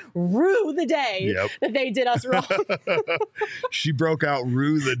wrong rue the day that they did us wrong. She broke out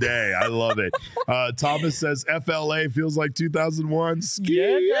rue the day. I love it. Thomas says FLA feels like 2001.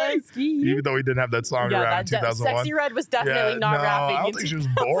 Ski. Even though we didn't have that song around in 2001. Sexy Red was definitely not rapping. I don't think she was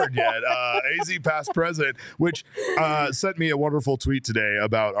born yet. AZ past present, which sent me a wonderful tweet today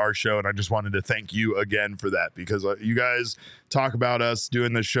about our show, and I just wanted to thank you again for that, because you guys talk about us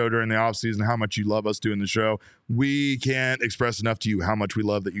doing this show during the off season, how much you love us doing the show. We can't express enough to you how much we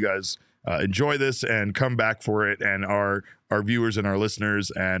love that you guys enjoy this and come back for it, and our viewers and our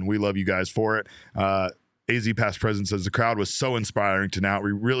listeners, and we love you guys for it. AZ past present says the crowd was so inspiring tonight.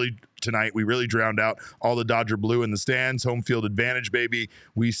 We really drowned out all the Dodger blue in the stands. Home field advantage, baby.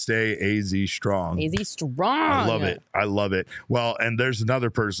 We stay AZ strong. AZ strong. I love it. I love it. Well, and there's another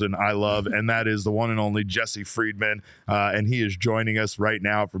person I love, and that is the one and only Jesse Friedman. And he is joining us right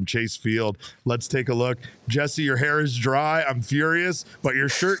now from Chase Field. Let's take a look. Jesse, your hair is dry. I'm furious, but your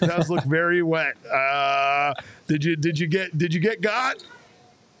shirt does look very wet. Did you get got?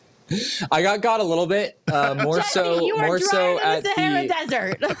 I got a little bit more Jesse, so you are more dry so in at the Sahara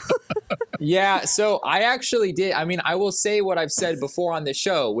Desert. Yeah, so I actually did. I mean, I will say what I've said before on the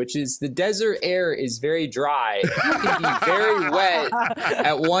show, which is the desert air is very dry. You can be very wet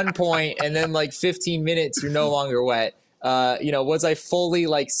at one point, and then like 15 minutes, you're no longer wet. Was I fully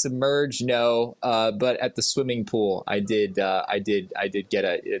like submerged? No, but at the swimming pool, I did get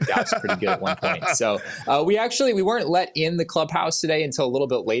that was pretty good at one point. So we weren't let in the clubhouse today until a little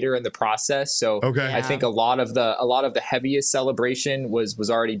bit later in the process. So I think a lot of the heaviest celebration was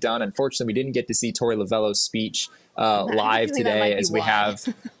already done. Unfortunately, we didn't get to see Torey Lovello's speech live today as we have.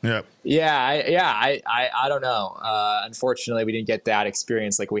 Yep. I don't know. Unfortunately, we didn't get that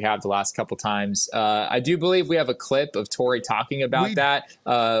experience like we have the last couple times. I do believe we have a clip of Torey talking about that,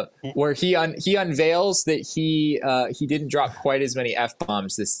 where he unveils that he didn't drop quite as many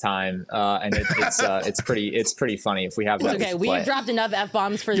F-bombs this time, and it's pretty funny if we have that. Okay, we have dropped enough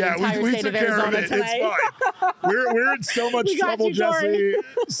F-bombs for the entire state of Arizona tonight. It's fine. We're in so much trouble, Jesse.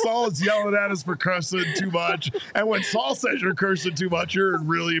 Saul is yelling at us for cursing too much, and when Saul says you're cursing too much, you're in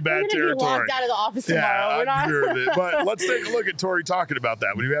really bad territory. Be locked out of the office tomorrow. I'm sure of it. But let's take a look at Torey talking about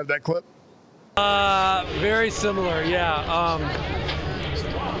that. Would you have that clip? Very similar, yeah.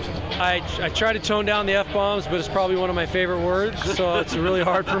 I try to tone down the F-bombs, but it's probably one of my favorite words, so it's really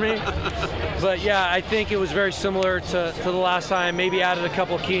hard for me. But yeah, I think it was very similar to the last time, maybe added a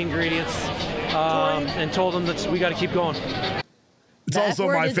couple of key ingredients and told them that we got to keep going. It's also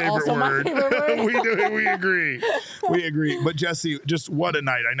my favorite word. We agree. We agree. But Jesse, just what a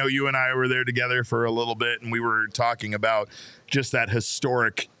night. I know you and I were there together for a little bit, and we were talking about just that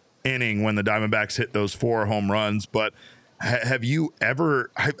historic inning when the Diamondbacks hit those 4 home runs. But have you ever,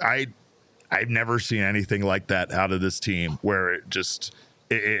 I've never seen anything like that out of this team, where it just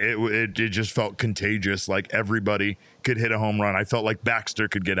felt contagious. Like everybody could hit a home run. I felt like Baxter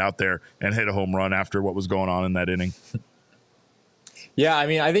could get out there and hit a home run after what was going on in that inning. Yeah, I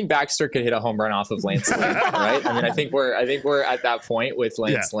mean, I think Baxter could hit a home run off of Lance Lynn, right? I mean, I think we're at that point with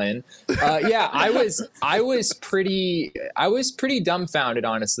Lance Lynn. I was pretty dumbfounded,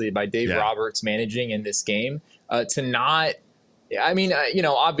 honestly, by Dave Roberts managing in this game to not. I mean,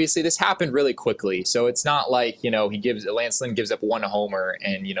 obviously this happened really quickly, so it's not like Lance Lynn gives up 1 homer,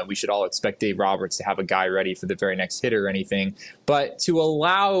 and we should all expect Dave Roberts to have a guy ready for the very next hitter or anything. But to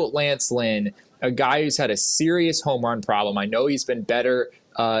allow Lance Lynn, a guy who's had a serious home run problem. I know he's been better,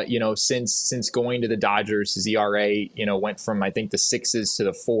 since going to the Dodgers. His ERA, went from I think the 6s to the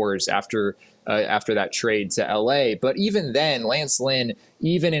 4s after that trade to LA. But even then, Lance Lynn,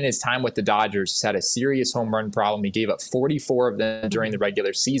 even in his time with the Dodgers, has had a serious home run problem. He gave up 44 of them during the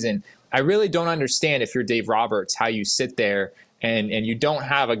regular season. I really don't understand, if you're Dave Roberts, how you sit there and you don't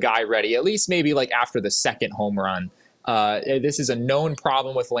have a guy ready, at least maybe like after the second home run. This is a known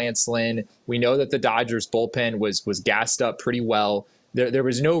problem with Lance Lynn. We know that the Dodgers bullpen was gassed up pretty well. There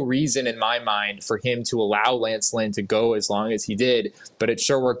was no reason in my mind for him to allow Lance Lynn to go as long as he did, but it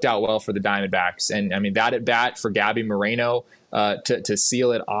sure worked out well for the Diamondbacks. And I mean, that at bat for Gabby Moreno to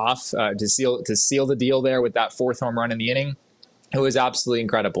seal it off, to seal the deal there with that 4th home run in the inning. It was absolutely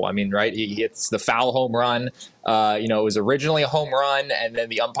incredible. I mean, right, he hits the foul home run. It was originally a home run, and then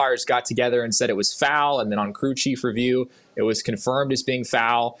the umpires got together and said it was foul, and then on crew chief review, it was confirmed as being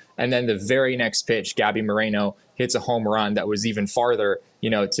foul. And then the very next pitch, Gabby Moreno hits a home run that was even farther,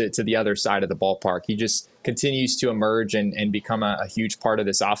 to the other side of the ballpark. He just continues to emerge and become a huge part of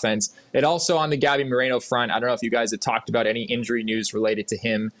this offense. It also, on the Gabby Moreno front, I don't know if you guys had talked about any injury news related to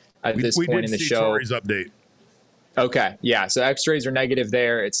him at this point in the show. Torey's update. Okay, yeah. So X-rays are negative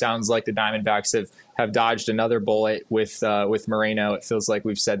there. It sounds like the Diamondbacks have dodged another bullet with Moreno. It feels like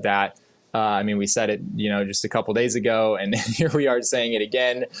we've said that. I mean, we said it, just a couple days ago, and here we are saying it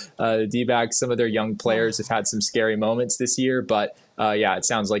again. The D-backs, some of their young players have had some scary moments this year, but it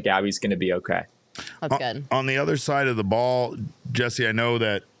sounds like Gabby's going to be okay. That's good. On the other side of the ball, Jesse, I know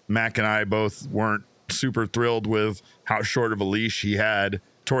that Mac and I both weren't super thrilled with how short of a leash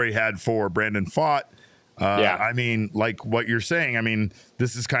Torey had for Brandon Pfaadt. I mean, like what you're saying, I mean,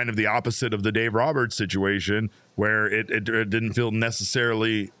 this is kind of the opposite of the Dave Roberts situation, where it didn't feel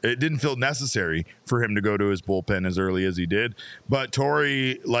necessary for him to go to his bullpen as early as he did. But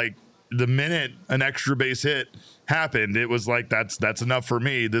Torey, like the minute an extra base hit happened, it was like, that's enough for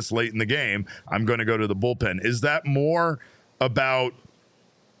me this late in the game. I'm going to go to the bullpen. Is that more about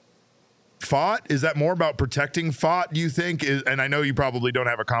Pfaadt? Is that more about protecting Pfaadt, do you think? And I know you probably don't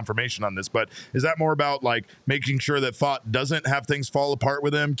have a confirmation on this, but is that more about like making sure that Pfaadt doesn't have things fall apart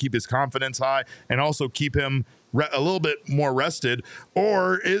with him, keep his confidence high, and also keep him a little bit more rested?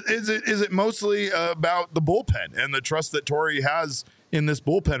 Or is it mostly about the bullpen and the trust that Torey has in this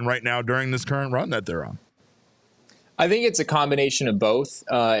bullpen right now during this current run that they're on? I think it's a combination of both.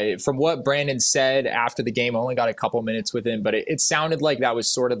 From what Brandon said after the game, I only got a couple minutes with him, but it sounded like that was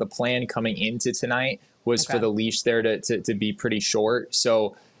sort of the plan coming into tonight, was for the leash there to be pretty short.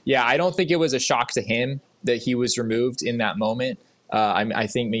 So, yeah, I don't think it was a shock to him that he was removed in that moment. I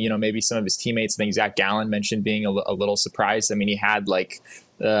think, maybe some of his teammates, I think Zach Gallen mentioned being a little surprised. I mean, he had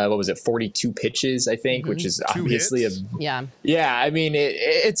 42 pitches, I think, which is obviously yeah. I mean,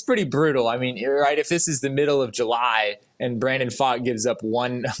 it's pretty brutal. I mean, you're right. If this is the middle of July and Brandon Pfaadt gives up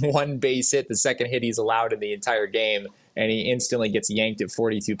one base hit, the second hit he's allowed in the entire game, and he instantly gets yanked at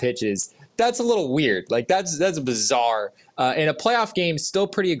 42 pitches, that's a little weird. That's bizarre. In a playoff game, still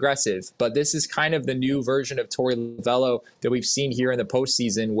pretty aggressive, but this is kind of the new version of Torey Lovullo that we've seen here in the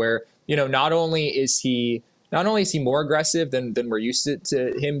postseason, where not only is he more aggressive than we're used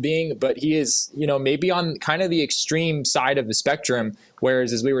to him being, but he is, maybe on kind of the extreme side of the spectrum.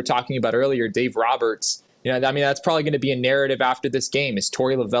 Whereas, as we were talking about earlier, Dave Roberts, that's probably going to be a narrative after this game, is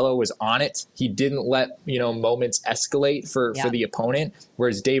Torey Lovullo was on it. He didn't let, moments escalate for the opponent.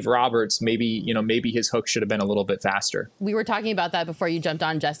 Whereas Dave Roberts, maybe his hook should have been a little bit faster. We were talking about that before you jumped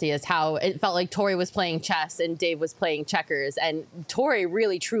on, Jesse, is how it felt like Torey was playing chess and Dave was playing checkers. And Torey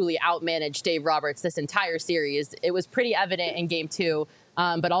really, truly outmanaged Dave Roberts this entire series. It was pretty evident in game 2,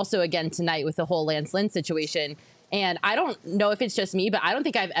 but also again tonight with the whole Lance Lynn situation. And I don't know if it's just me, but I don't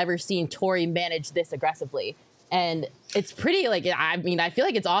think I've ever seen Torey manage this aggressively. And it's pretty, I feel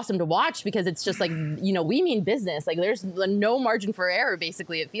like it's awesome to watch, because it's just we mean business. There's no margin for error,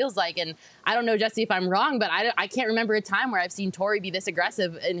 basically, it feels like. And I don't know, Jesse, if I'm wrong, but I can't remember a time where I've seen Torey be this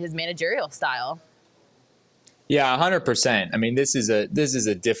aggressive in his managerial style. Yeah, 100%. I mean, this is a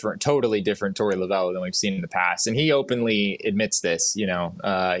totally different Torey Lovullo than we've seen in the past. And he openly admits this,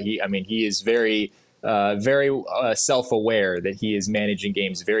 he is very self-aware that he is managing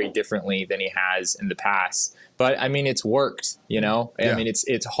games very differently than he has in the past. But I mean, it's worked, I mean,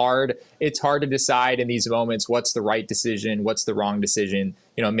 it's hard to decide in these moments what's the right decision, what's the wrong decision.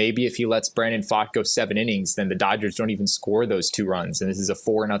 Maybe if he lets Brandon Pfaadt go 7 innings, then the Dodgers don't even score those 2 runs, and this is a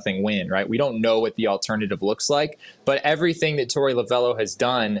 4-0 win, right? We don't know what the alternative looks like, but everything that Torey Lovullo has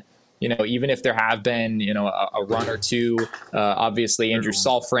done, even if there have been, a run or two, obviously Andrew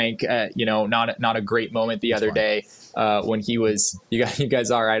Saalfrank, not a great moment the other day when he was. You guys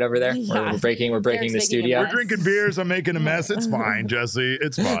all right over there? Yeah. We're breaking the studio. We're drinking beers. I'm making a mess. It's fine, Jesse.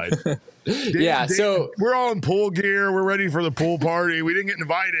 It's fine. So we're all in pool gear. We're ready for the pool party. We didn't get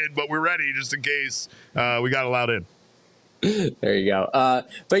invited, but we're ready just in case we got allowed in. There you go.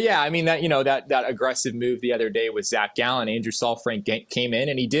 But yeah, I mean, that aggressive move the other day with Zach Gallen, Andrew Saalfrank came in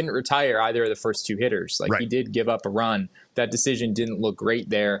and he didn't retire either of the first 2 hitters. He did give up a run. That decision didn't look great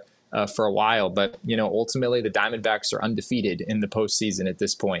there for a while, but ultimately the Diamondbacks are undefeated in the postseason at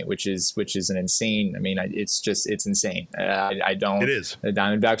this point, which is an insane. I mean, it's insane. It is. The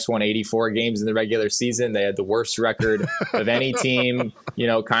Diamondbacks won 84 games in the regular season. They had the worst record of any team.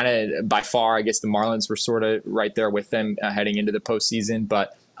 Kind of by far. I guess the Marlins were sort of right there with them heading into the postseason,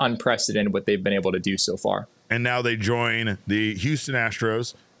 but unprecedented what they've been able to do so far. And now they join the Houston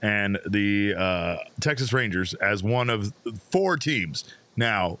Astros and the Texas Rangers as one of 4 teams.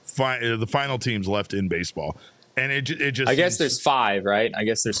 Now, the final teams left in baseball. And it just. I guess there's 5, right? I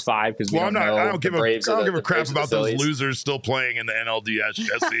guess there's 5 because I don't give a crap about those losers still playing in the NLDS,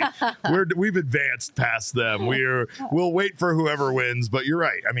 Jesse. We've advanced past them. We'll wait for whoever wins. But you're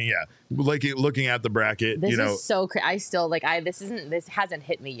right. I mean, yeah, looking at the bracket, this is so crazy. I still this hasn't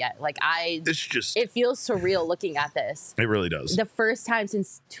hit me yet. It feels surreal looking at this. It really does. The first time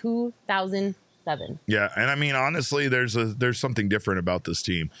since 2007. Yeah, and I mean, honestly, there's something different about this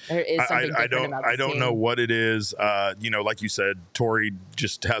team. There is something different about this team. I don't know what it is. Like you said, Torey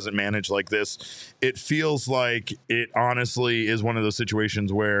just hasn't managed like this. It feels like it honestly is one of those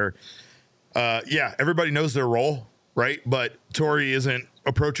situations where, everybody knows their role, right? But Torey isn't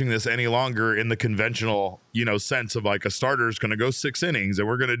approaching this any longer in the conventional, sense of a starter is going to go 6 innings and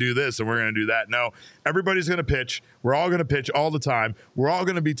we're going to do this and we're going to do that. No, everybody's going to pitch. We're all going to pitch all the time. We're all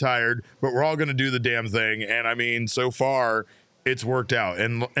going to be tired, but we're all going to do the damn thing. And I mean, so far it's worked out.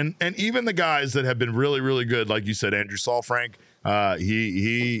 And even the guys that have been really, really good, like you said, Andrew Saalfrank,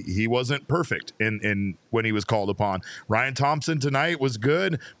 he wasn't perfect in when he was called upon. Ryan Thompson tonight was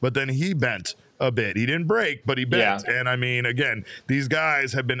good, but then he bent a bit. He didn't break, but he bent. Yeah. And I mean, again, these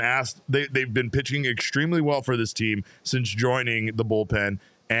guys have been asked, they've been pitching extremely well for this team since joining the bullpen.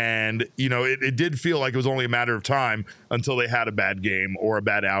 And, it did feel like it was only a matter of time until they had a bad game or a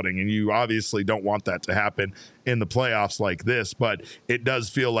bad outing. And you obviously don't want that to happen in the playoffs like this. But it does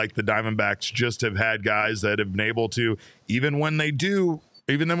feel like the Diamondbacks just have had guys that have been able to, even when they're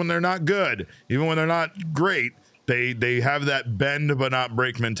not good, even when they're not great, they have that bend but not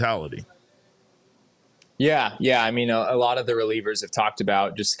break mentality. Yeah. I mean, a lot of the relievers have talked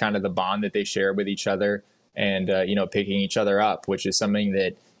about just kind of the bond that they share with each other and, picking each other up, which is something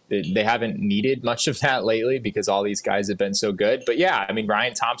that they haven't needed much of that lately because all these guys have been so good. But yeah, I mean,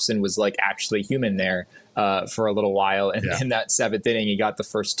 Ryan Thompson was like actually human there for a little while. And in that 7th inning, he got the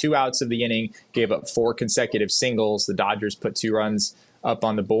first 2 outs of the inning, gave up 4 consecutive singles. The Dodgers put 2 runs up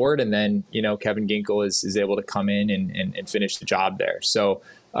on the board. And then, Kevin Ginkel is able to come in and finish the job there. So,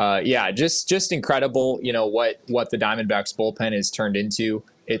 just incredible, what the Diamondbacks bullpen has turned into.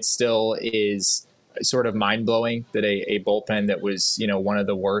 It still is sort of mind-blowing that a bullpen that was, one of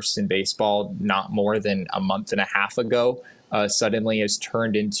the worst in baseball not more than a month and a half ago suddenly has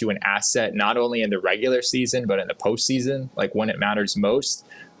turned into an asset, not only in the regular season, but in the postseason, like when it matters most.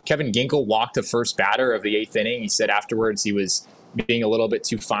 Kevin Ginkel walked the first batter of the 8th inning. He said afterwards he was being a little bit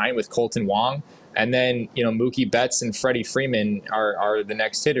too fine with Colton Wong. And then, Mookie Betts and Freddie Freeman are the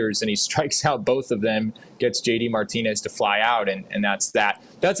next hitters, and he strikes out both of them, gets JD Martinez to fly out, and that's that.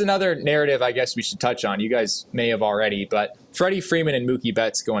 That's another narrative I guess we should touch on. You guys may have already, but Freddie Freeman and Mookie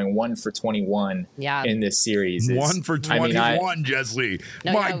Betts going 1 for 21 in this series. 1 for 21, Jesse.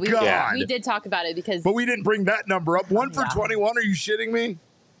 My God. We did talk about it because... But we didn't bring that number up. 1 for 21? Are you shitting me?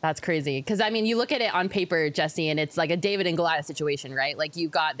 That's crazy. Because, I mean, you look at it on paper, Jesse, and it's like a David and Goliath situation, right? Like,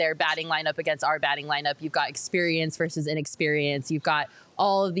 you've got their batting lineup against our batting lineup. You've got experience versus inexperience. You've got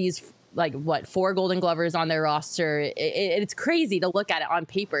all of these, 4 Golden Glovers on their roster. It's crazy to look at it on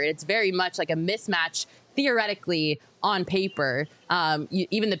paper. It's very much like a mismatch, theoretically, on paper.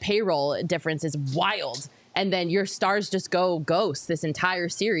 Even the payroll difference is wild. And then your stars just go ghost this entire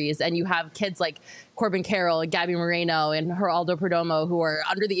series. And you have kids like Corbin Carroll and Gabby Moreno and Geraldo Perdomo, who are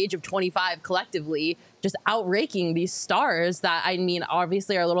under the age of 25 collectively, just outraking these stars that, I mean,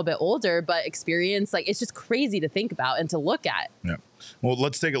 obviously are a little bit older, but experience, it's just crazy to think about and to look at. Yeah. Well,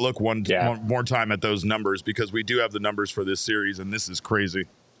 let's take a look one more time at those numbers, because we do have the numbers for this series, and this is crazy.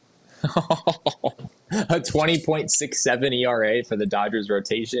 A 20.67 ERA for the Dodgers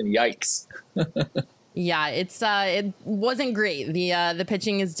rotation. Yikes. Yeah, it wasn't great. The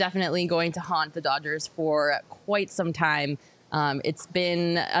pitching is definitely going to haunt the Dodgers for quite some time. It's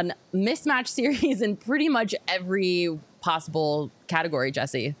been a mismatch series in pretty much every possible category,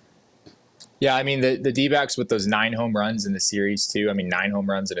 Jesse. Yeah, I mean, the D-backs with those 9 home runs in the series too. I mean, 9 home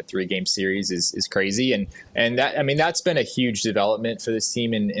runs in a 3-game series is crazy. And that, I mean, that's been a huge development for this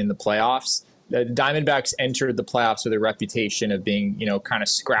team in the playoffs. The Diamondbacks entered the playoffs with a reputation of being, kind of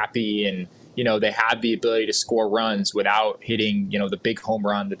scrappy, and they have the ability to score runs without hitting, the big home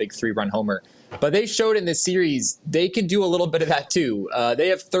run, the big 3-run homer. But they showed in this series they can do a little bit of that too. They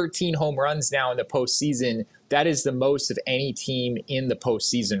have 13 home runs now in the postseason. That is the most of any team in the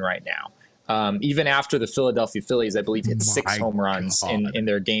postseason right now. Even after the Philadelphia Phillies, I believe, hit 6 home runs in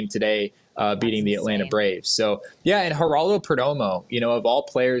their game today, beating the Atlanta Braves. So, yeah, and Geraldo Perdomo, of all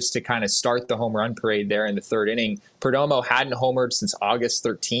players to kind of start the home run parade there in the 3rd inning, Perdomo hadn't homered since August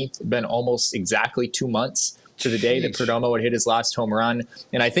 13th, been almost exactly 2 months to the day that Perdomo had hit his last home run.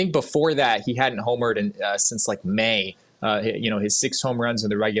 And I think before that, he hadn't homered since May. His 6 home runs in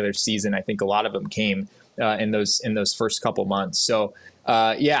the regular season, I think a lot of them came in those first couple months. So,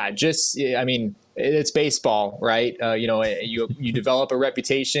 I mean, it's baseball, right? You develop a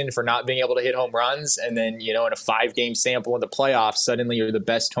reputation for not being able to hit home runs, and then, in a 5-game sample in the playoffs, suddenly you're the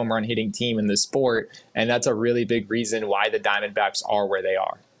best home run hitting team in the sport. And that's a really big reason why the Diamondbacks are where they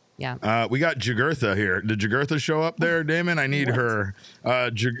are. Yeah. We got Jagurtha here. Did Jagurtha show up there, Damon? I need her.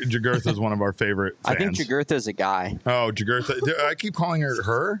 Jagurtha is one of our favorite fans. I think Jagurtha's a guy. Oh, Jagurtha. I keep calling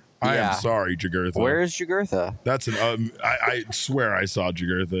her? I am sorry, Jagurtha. Where is Jagurtha? That's an. I swear I saw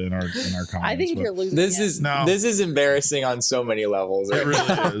Jagurtha in our comments. I think you're losing. This is embarrassing on so many levels. Right? It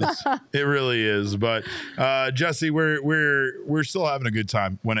really is. It really is. But Jesse, we're still having a good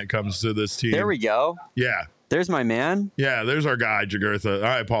time when it comes to this team. There we go. Yeah. There's my man. Yeah, there's our guy, Jagurtha.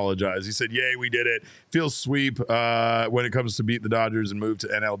 I apologize. He said, yay, we did it. Feels sweep when it comes to beat the Dodgers and move to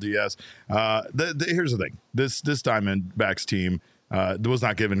NLDS. Here's the thing. This Diamondbacks team was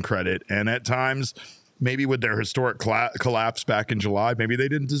not given credit. And at times, maybe with their historic collapse back in July, maybe they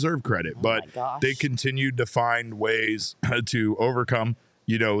didn't deserve credit. But they continued to find ways to overcome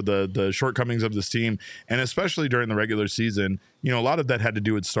the shortcomings of this team, and especially during the regular season, a lot of that had to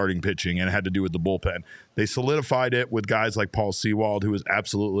do with starting pitching and it had to do with the bullpen. They solidified it with guys like Paul Sewald, who has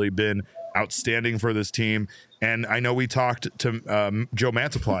absolutely been outstanding for this team. And I know we talked to Joe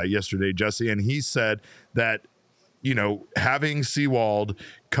Mantiply yesterday, Jesse, and he said that, having Sewald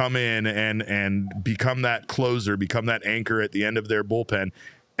come in and become that closer, become that anchor at the end of their bullpen,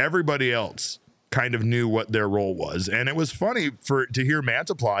 everybody else kind of knew what their role was. And it was funny to hear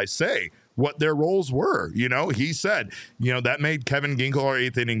Mantiply say what their roles were. He said, that made Kevin Ginkel our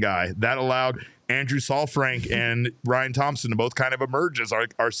 8th inning guy. That allowed Andrew Saalfrank and Ryan Thompson to both kind of emerge as our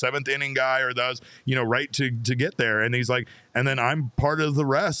 7th inning guy, or those, right to get there. And he's like, and then I'm part of the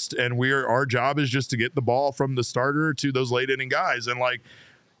rest. And our job is just to get the ball from the starter to those late inning guys. And like,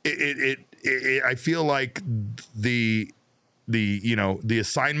 I feel like the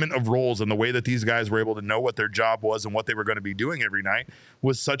assignment of roles and the way that these guys were able to know what their job was and what they were going to be doing every night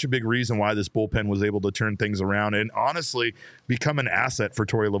was such a big reason why this bullpen was able to turn things around and honestly become an asset for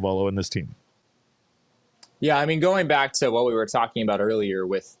Torey Lovullo and this team. Yeah, I mean, going back to what we were talking about earlier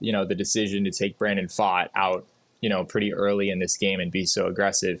with, the decision to take Brandon Pfaadt out, pretty early in this game and be so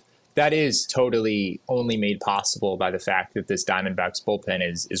aggressive, that is totally only made possible by the fact that this Diamondbacks bullpen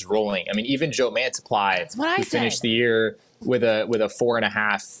is rolling. I mean, even Joe Mantiply, who finished the year with a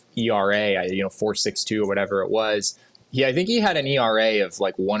 4.5 ERA, 4.62 or whatever it was. Yeah, I think he had an ERA of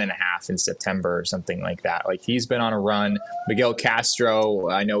like 1.5 in September or something like that. Like, he's been on a run. Miguel Castro,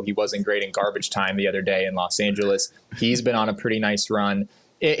 I know he wasn't great in garbage time the other day in Los Angeles. He's been on a pretty nice run.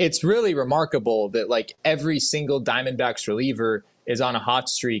 It's really remarkable that like every single Diamondbacks reliever is on a hot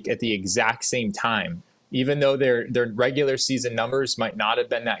streak at the exact same time. Even though their regular season numbers might not have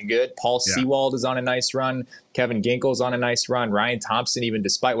been that good. Paul Sewald is on a nice run. Kevin Ginkel's on a nice run. Ryan Thompson, even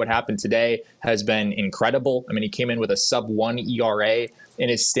despite what happened today, has been incredible. I mean, he came in with a sub-1 ERA in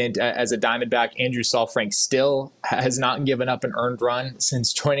his stint as a Diamondback. Andrew Saalfrank still has not given up an earned run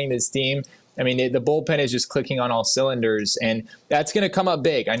since joining this team. I mean, the bullpen is just clicking on all cylinders, and that's going to come up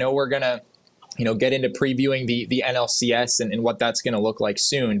big. I know we're going to get into previewing the NLCS and what that's going to look like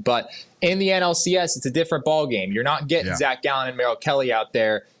soon. But in the NLCS, it's a different ballgame. You're not getting Zach Gallen and Merrill Kelly out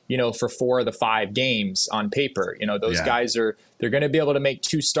there, for 4 of the 5 games on paper. Those guys they're going to be able to make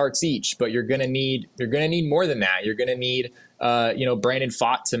 2 starts each, but you're going to need more than that. You're going to need, Brandon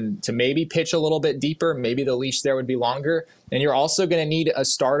Pfaadt to maybe pitch a little bit deeper. Maybe the leash there would be longer. And you're also going to need a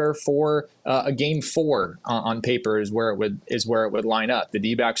starter for a game 4 on paper is where it would line up. The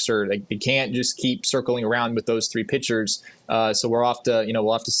D-backs they can't just keep circling around with those 3 pitchers. So we'll have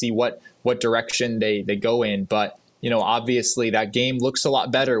to see what direction they go in. But obviously that game looks a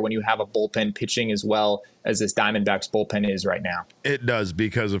lot better when you have a bullpen pitching as well as this Diamondbacks bullpen is right now. It does,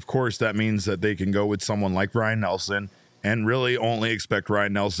 because of course that means that they can go with someone like Ryan Nelson and really only expect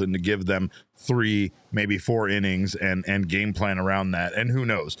Ryan Nelson to give them 3, maybe 4 innings and game plan around that. And who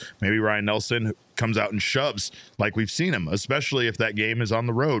knows, maybe Ryan Nelson comes out and shoves like we've seen him, especially if that game is on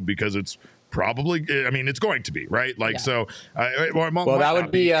the road, because it's probably, it's going to be, right? Like, so, that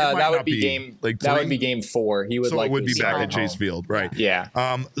would be game 4. He would, so it would be back at Chase Field, right? Yeah.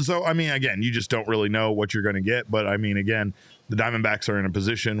 So, again, you just don't really know what you're going to get. But again, the Diamondbacks are in a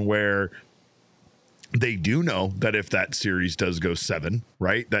position where they do know that if that series does go 7,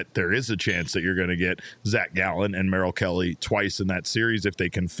 right, that there is a chance that you're going to get Zach Gallen and Merrill Kelly twice in that series if they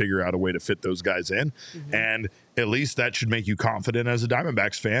can figure out a way to fit those guys in. Mm-hmm. And at least that should make you confident as a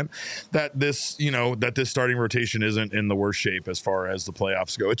Diamondbacks fan that this starting rotation isn't in the worst shape as far as the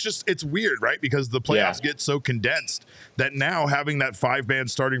playoffs go. It's weird, right? Because the playoffs get so condensed that now having that 5-man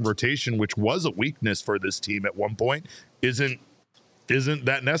starting rotation, which was a weakness for this team at one point, isn't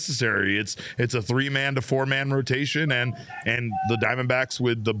that necessary. It's a 3-man to 4-man rotation, and the Diamondbacks,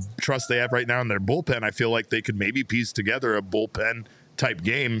 with the trust they have right now in their bullpen, I feel like they could maybe piece together a bullpen type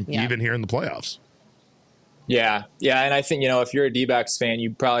game even here in the playoffs. Yeah, and I think if you're a D-backs fan,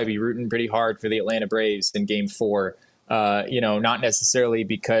 you'd probably be rooting pretty hard for the Atlanta Braves in Game 4. Not necessarily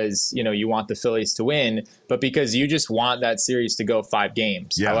because, you want the Phillies to win, but because you just want that series to go 5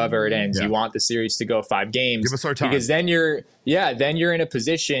 games. Yeah. However it ends, you want the series to go 5 games. Give us our time. Because then you're in a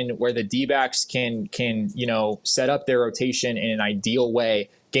position where the D-backs can set up their rotation in an ideal way.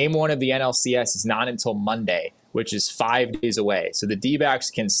 Game 1 of the NLCS is not until Monday, which is 5 days away. So the D-backs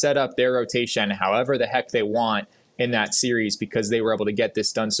can set up their rotation however the heck they want in that series because they were able to get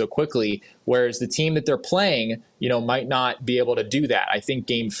this done so quickly, whereas the team that they're playing, might not be able to do that. I think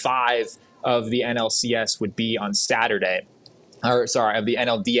Game 5 of the NLCS would be on Saturday. Of the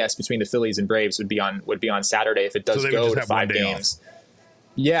NLDS between the Phillies and Braves would be on Saturday if it does go to 5 games.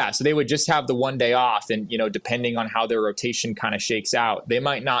 Yeah, so they would just have the 1 day off, and depending on how their rotation kind of shakes out, they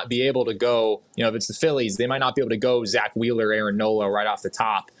might not be able to go. If it's the Phillies, they might not be able to go Zach Wheeler, Aaron Nola right off the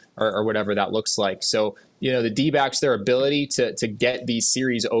top, or whatever that looks like. So the D-backs, their ability to get these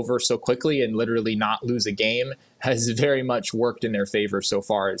series over so quickly and literally not lose a game has very much worked in their favor so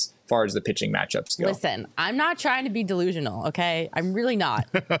far as the pitching matchups go. Listen, I'm not trying to be delusional, okay? I'm really not.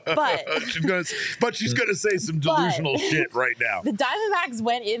 But she's gonna say some delusional shit right now. The Diamondbacks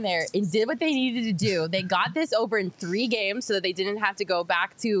went in there and did what they needed to do. They got this over in 3 games so that they didn't have to go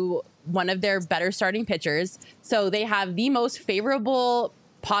back to one of their better starting pitchers. So they have the most favorable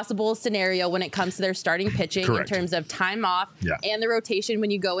possible scenario when it comes to their starting pitching Correct. in terms of time off and the rotation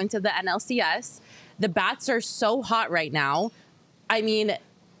when you go into the NLCS. The bats are so hot right now. I mean,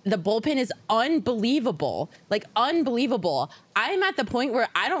 the bullpen is unbelievable. Like, unbelievable. I'm at the point where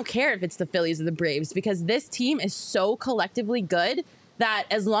I don't care if it's the Phillies or the Braves because this team is so collectively good that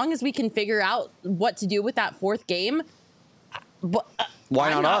as long as we can figure out what to do with that 4th game, I'm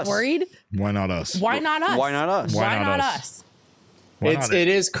not worried. Why not us? Why not us? Why not us? Why not us? It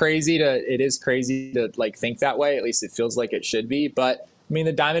is crazy to like think that way. At least it feels like it should be. But I mean,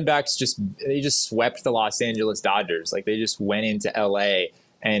 the Diamondbacks just swept the Los Angeles Dodgers. Like, they just went into LA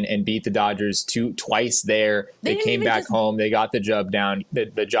and beat the Dodgers twice there. They came back home. They got the job done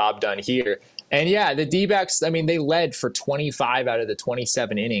here. And yeah, the D-backs, I mean, they led for 25 out of the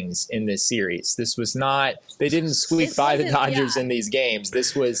 27 innings in this series. This was not, they didn't squeak by the Dodgers in these games.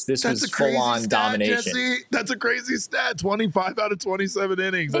 This was full on domination. Jesse. That's a crazy stat. 25 out of 27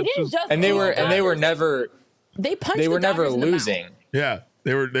 innings. They didn't just and they were never losing. Yeah.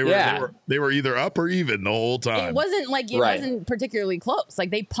 They were either up or even the whole time. It wasn't like it wasn't particularly close.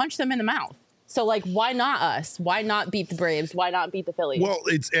 Like, they punched them in the mouth. So, like, why not us? Why not beat the Braves? Why not beat the Phillies? Well,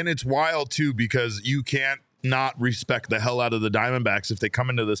 it's wild too because you can't not respect the hell out of the Diamondbacks if they come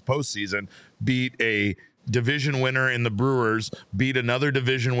into this postseason, beat a division winner in the Brewers, beat another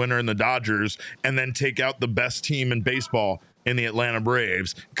division winner in the Dodgers, and then take out the best team in baseball in the Atlanta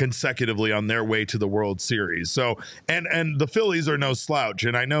Braves consecutively on their way to the World Series. So, and the Phillies are no slouch.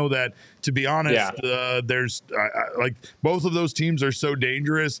 And I know that, to be honest, there's like both of those teams are so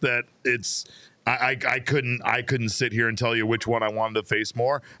dangerous that it's, I couldn't sit here and tell you which one I wanted to face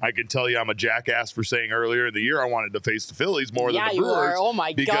more. I can tell you I'm a jackass for saying earlier in the year I wanted to face the Phillies more than the Brewers. You are. Oh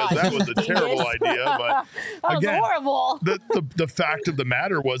my because God. That was a terrible idea. But that again, was horrible. The fact of the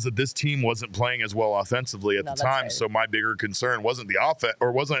matter was that this team wasn't playing as well offensively at the time. So my bigger concern wasn't the offense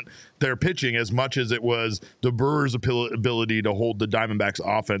or wasn't their pitching as much as it was the Brewers' ability to hold the Diamondbacks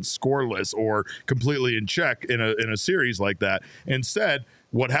offense scoreless or completely in check in a series like that. Instead,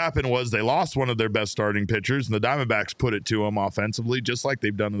 what happened was they lost one of their best starting pitchers, and the Diamondbacks put it to them offensively, just like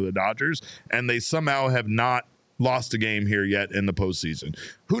they've done to the Dodgers, and they somehow have not lost a game here yet in the postseason.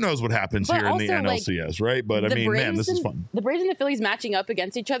 Who knows what happens here in the NLCS, right? But I mean, man, this is fun. The Braves and the Phillies matching up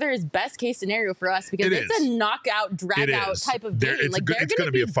against each other is best case scenario for us because it's a knockout, drag out type of game. It's going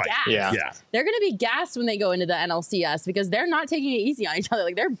to be a fight. Yeah. They're going to be gassed when they go into the NLCS because they're not taking it easy on each other.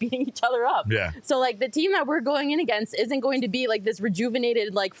 Like, they're beating each other up. Yeah. So, like, the team that we're going in against isn't going to be like this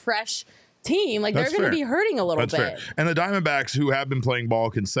rejuvenated, like, fresh team. Like, they're going to be hurting a little bit. Fair. And the Diamondbacks, who have been playing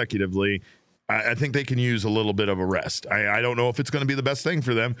ball consecutively, I think they can use a little bit of a rest. I don't know if it's going to be the best thing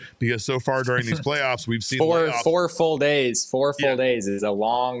for them because so far during these playoffs, we've seen four full days. 4 full days is a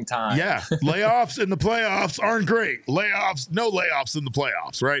long time. Yeah. Layoffs in the playoffs aren't great. No layoffs in the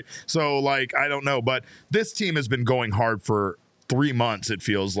playoffs, right? So, like, I don't know. But this team has been going hard for 3 months, it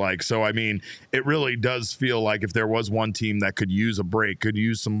feels like. So, I mean, it really does feel like if there was one team that could use a break, could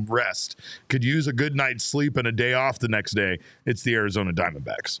use some rest, could use a good night's sleep and a day off the next day, it's the Arizona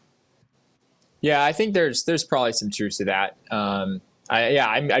Diamondbacks. Yeah, I think there's probably some truth to that.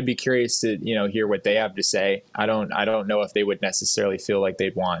 I'd be curious to hear what they have to say. I don't know if they would necessarily feel like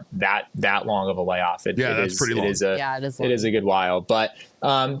they'd want that long of a layoff. That's pretty long. It is long. It is a good while, but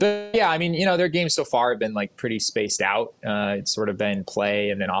yeah, I mean, their games so far have been like pretty spaced out. It's sort of been play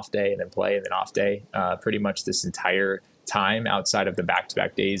and then off day and then play and then off day, pretty much this entire time outside of the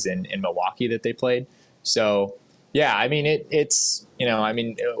back-to-back days in Milwaukee that they played. So. Yeah, I mean, it's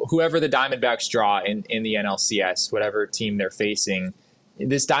whoever the Diamondbacks draw in the NLCS, whatever team they're facing,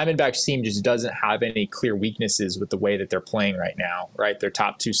 this Diamondbacks team just doesn't have any clear weaknesses with the way that they're playing right now, right? Their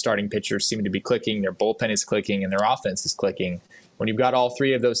top 2 starting pitchers seem to be clicking, their bullpen is clicking, and their offense is clicking. When you've got all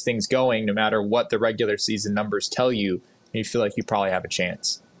 3 of those things going, no matter what the regular season numbers tell you, you feel like you probably have a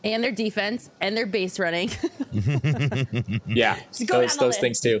chance. And their defense and their base running. Yeah, those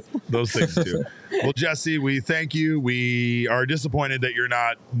things too. Those things too. Well, Jesse, we thank you. We are disappointed that you're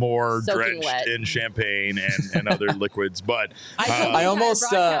not more Soaking drenched wet. in champagne and other liquids, but I almost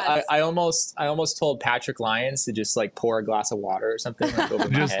told Patrick Lyons to just like pour a glass of water or something like, over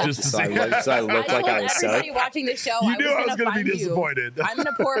my head, just to so see. I looked like I was everybody soaked. watching the show, You knew I was going to be disappointed. I'm going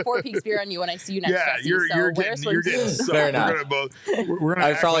to pour a 4 Peaks beer on you when I see you next. Yeah, Jesse, you're so getting soaked. Fair enough. We're gonna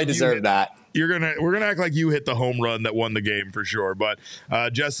I act probably like you deserve hit- that. We're gonna act like you hit the home run that won the game for sure. But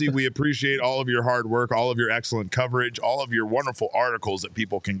Jesse, we appreciate all of your hard work, all of your excellent coverage, all of your wonderful articles that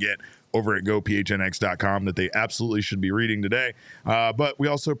people can get over at gophnx.com that they absolutely should be reading today. But we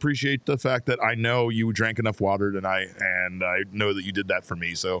also appreciate the fact that I know you drank enough water tonight, and I know that you did that for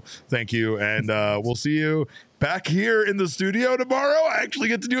me. So thank you, and we'll see you back here in the studio tomorrow. I actually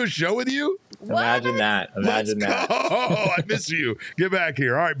get to do a show with you. Imagine that. Imagine that. Oh, I miss you. Get back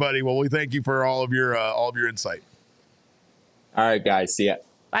here. All right, buddy. Well, we thank you for all of your insight. All right, guys. See ya.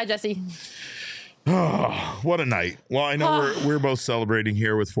 Bye, Jesse. Oh, what a night. Well, I know we're both celebrating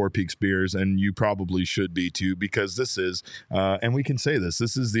here with Four Peaks beers, and you probably should be too, because this is, and we can say this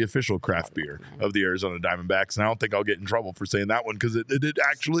is the official craft beer of the Arizona Diamondbacks. And I don't think I'll get in trouble for saying that one, because it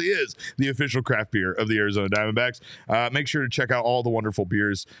actually is the official craft beer of the Arizona Diamondbacks. Make sure to check out all the wonderful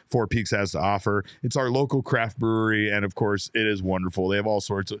beers Four Peaks has to offer. It's our local craft brewery, and of course, it is wonderful. They have all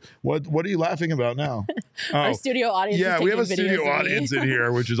sorts of, what are you laughing about now? Our studio audience is we have a taking videos studio of me. audience in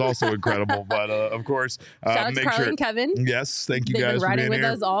here, which is also incredible. But of course, Shout out to make Carly sure. and Kevin. Yes, thank you They've guys been for riding being with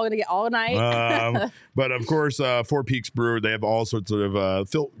here. us all night. But of course, Four Peaks Brewer, they have all sorts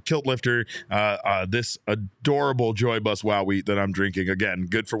of kilt lifter, this adorable Joy Bus Wow Wheat that I'm drinking. Again,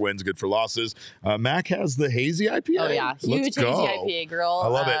 good for wins, good for losses. Mac has the hazy IPA. Oh yeah, huge Let's hazy go. IPA girl. I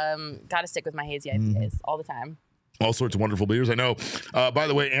love it. Got to stick with my hazy IPAs all the time. All sorts of wonderful beers. I know, by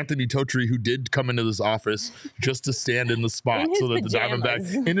the way, Anthony Totri, who did come into this office just to stand in the spot In his so that pajamas. the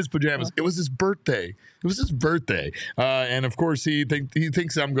Diamondbacks, in his pajamas, it was his birthday. It was his birthday. And of course, he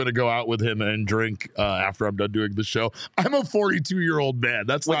thinks I'm going to go out with him and drink after I'm done doing the show. I'm a 42-year-old man.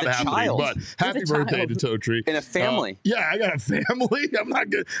 That's With not a happening. child. But happy birthday to Totri. In a family. Yeah, I got a family. I'm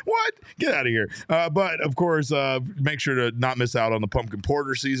not good. What? Get out of here. But of course, make sure to not miss out on the pumpkin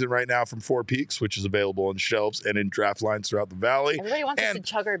porter season right now from Four Peaks, which is available on shelves and in draft lines throughout the valley. Everybody wants us to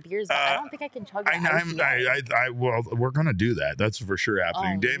chug our beers. I don't think I can chug that. Well, we're gonna do that. That's for sure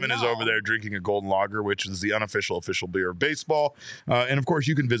happening. Oh, Damon is over there drinking a golden lager, which is the unofficial beer of baseball. And of course,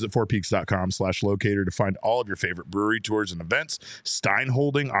 you can visit fourpeaks.com/locator to find all of your favorite brewery tours and events. Stein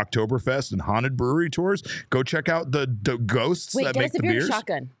Holding, Oktoberfest, and Haunted Brewery tours. Go check out the ghosts Wait, that get make us a the beer beers.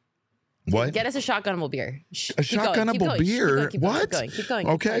 shotgun. What? Get us a shotgunnable beer. A shotgunnable beer? What? Keep going.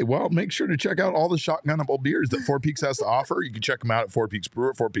 Okay, well, make sure to check out all the shotgunnable beers that Four Peaks has to offer. You can check them out at Four Peaks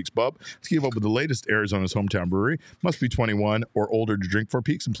Brewer, Four Peaks Pub. Let's keep up with the latest Arizona's hometown brewery. Must be 21 or older to drink Four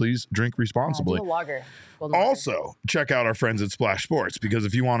Peaks, and please drink responsibly. Do a lager. Also, check out our friends at Splash Sports, because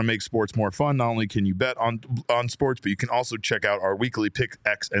if you want to make sports more fun, not only can you bet on sports, but you can also check out our weekly Pick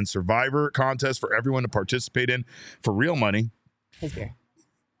X and Survivor contest for everyone to participate in for real money. His beer.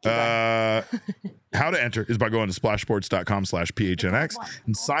 How to enter is by going to splashsports.com/PHNX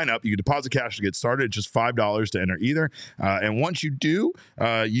and sign up. You can deposit cash to get started. It's just $5 to enter either. And once you do,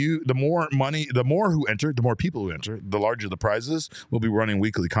 the more who enter, the more people who enter, the larger the prizes. We'll be running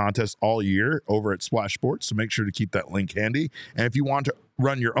weekly contests all year over at Splash Sports, so make sure to keep that link handy. And if you want to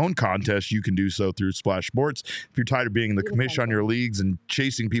run your own contest, you can do so through Splash Sports. If you're tired of being the commission on your leagues and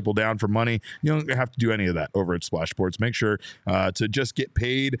chasing people down for money, you don't have to do any of that over at Splash Sports. Make sure to just get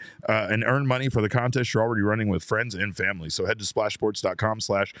paid and earn money for the contest you're already running with friends and family. So head to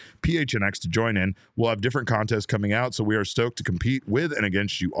splashsports.com/PHNX to join in. We'll have different contests coming out, so we are stoked to compete with and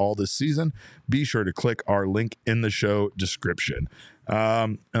against you all this season. Be sure to click our link in the show description.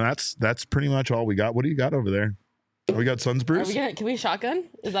 And that's pretty much all we got. What do you got over there? We got Suns Bruce. Can we shotgun?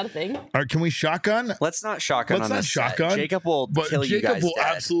 Is that a thing? All right, can we shotgun? Let's not shotgun. Let's on not this set. shotgun. Jacob will kill you Jacob guys will dead.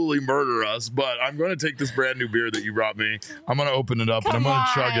 absolutely murder us. But I'm going to take this brand new beer that you brought me. I'm going to open it up and I'm going to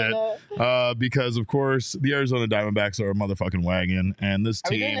chug it because, of course, the Arizona Diamondbacks are a motherfucking wagon, and this Are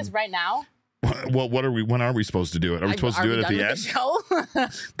team. we doing this right now? Well, when are we supposed to do it? Are we supposed to do it at the end?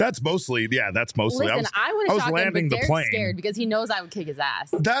 That's mostly. Listen, I would have shotgun, but Derek's scared because he knows I would kick his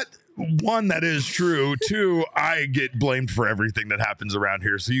ass. That is true. Two, I get blamed for everything that happens around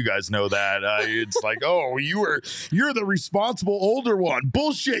here, so you guys know that. It's like, oh, you're the responsible older one.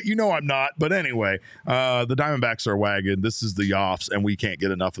 Bullshit. You know I'm not. But anyway, the Diamondbacks are a wagon. This is the Yoffs, and we can't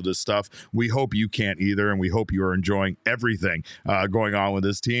get enough of this stuff. We hope you can't either, and we hope you are enjoying everything going on with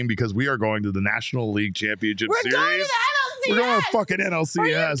this team, because we are going to the National League Championship Series. Going to the NLCS. We're going to fucking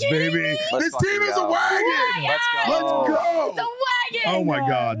NLCS, baby. This team is a wagon. Let's go. Let's go. It's a wagon. Oh my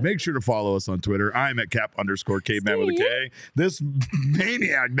God. Make sure to follow us on Twitter. I'm at cap_caveman with a K. This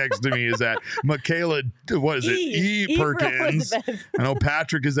maniac next to me is at Michaela, what is it? E Perkins. I know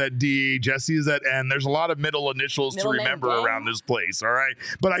Patrick is at D. Jesse is at N. There's a lot of middle initials to remember around this place, all right?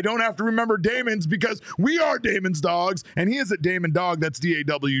 But I don't have to remember Damon's because we are Damon's dogs, and he is at Damon Dog. That's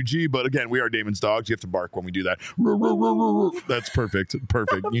DAWG. But again, we are Damon's dogs. You have to bark when we do that. That's perfect.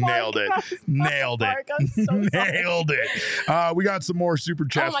 Perfect. You nailed it. Nailed it. Nailed it. We got some more super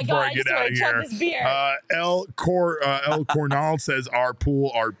chats before I get out of here. El Cornal says our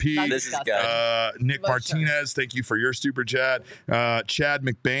pool RP. This is good. Nick Martinez, thank you for your super chat. Chad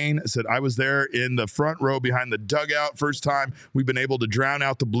McBain said, I was there in the front row behind the dugout. First time we've been able to drown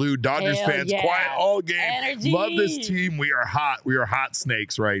out the blue. Dodgers fans quiet all game. Energy. Love this team. We are hot. We are hot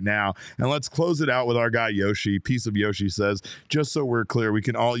snakes right now. And let's close it out with our guy Yoshi. Piece of Yoshi says, just so we're clear, we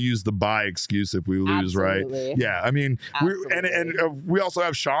can all use the bye excuse if we lose, right? Yeah, I mean, we also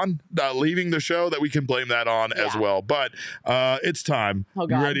have Sean leaving the show that we can blame that on as well. But it's time. You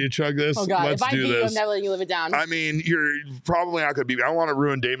ready to chug this? Oh God. Let's if I do beat you, this. I'm never letting you live it down. I mean, you're probably not going to beat me. I don't want to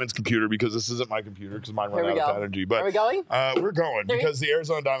ruin Damon's computer because this isn't my computer because mine ran out of energy. But are we going? We're going because the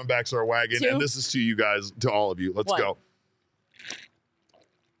Arizona Diamondbacks are a wagon, 2. and this is to you guys, to all of you. Let's 1. go.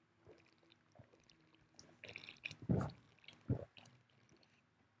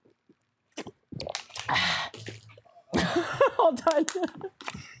 Hold on.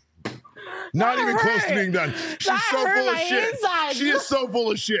 Not even close to being done. She's so full of shit. Inside. She is so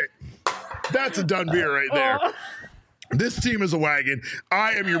full of shit. That's a done beer right there. This team is a wagon.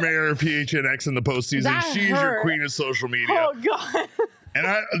 I am your mayor of PHNX in the postseason. She's your queen of social media. Oh God. And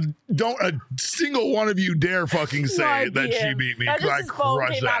I don't a single one of you dare fucking say that she beat me. That just his phone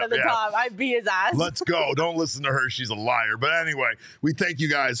came out of the top. I beat his ass. Let's go. Don't listen to her. She's a liar. But anyway, we thank you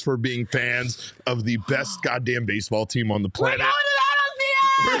guys for being fans of the best goddamn baseball team on the planet.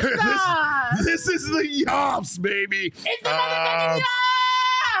 We're going to the NLCS! This is the Yops, baby. It's the motherfucking Yops!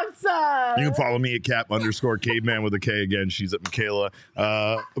 You can follow me at cap_caveman with a K again. She's at Michaela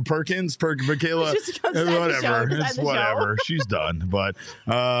Perkins. Michaela, whatever. It's whatever. She's done. But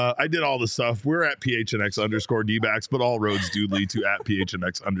I did all the stuff. We're at PHNX_DBacks, but all roads do lead to at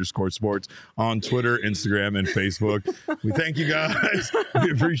PHNX_sports on Twitter, Instagram, and Facebook. We thank you guys.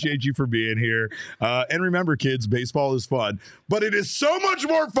 We appreciate you for being here. And remember, kids, baseball is fun, but it is so much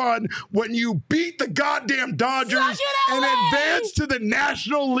more fun when you beat the goddamn Dodgers and advance to the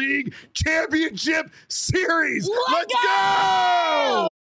National League Championship Series. Let's go!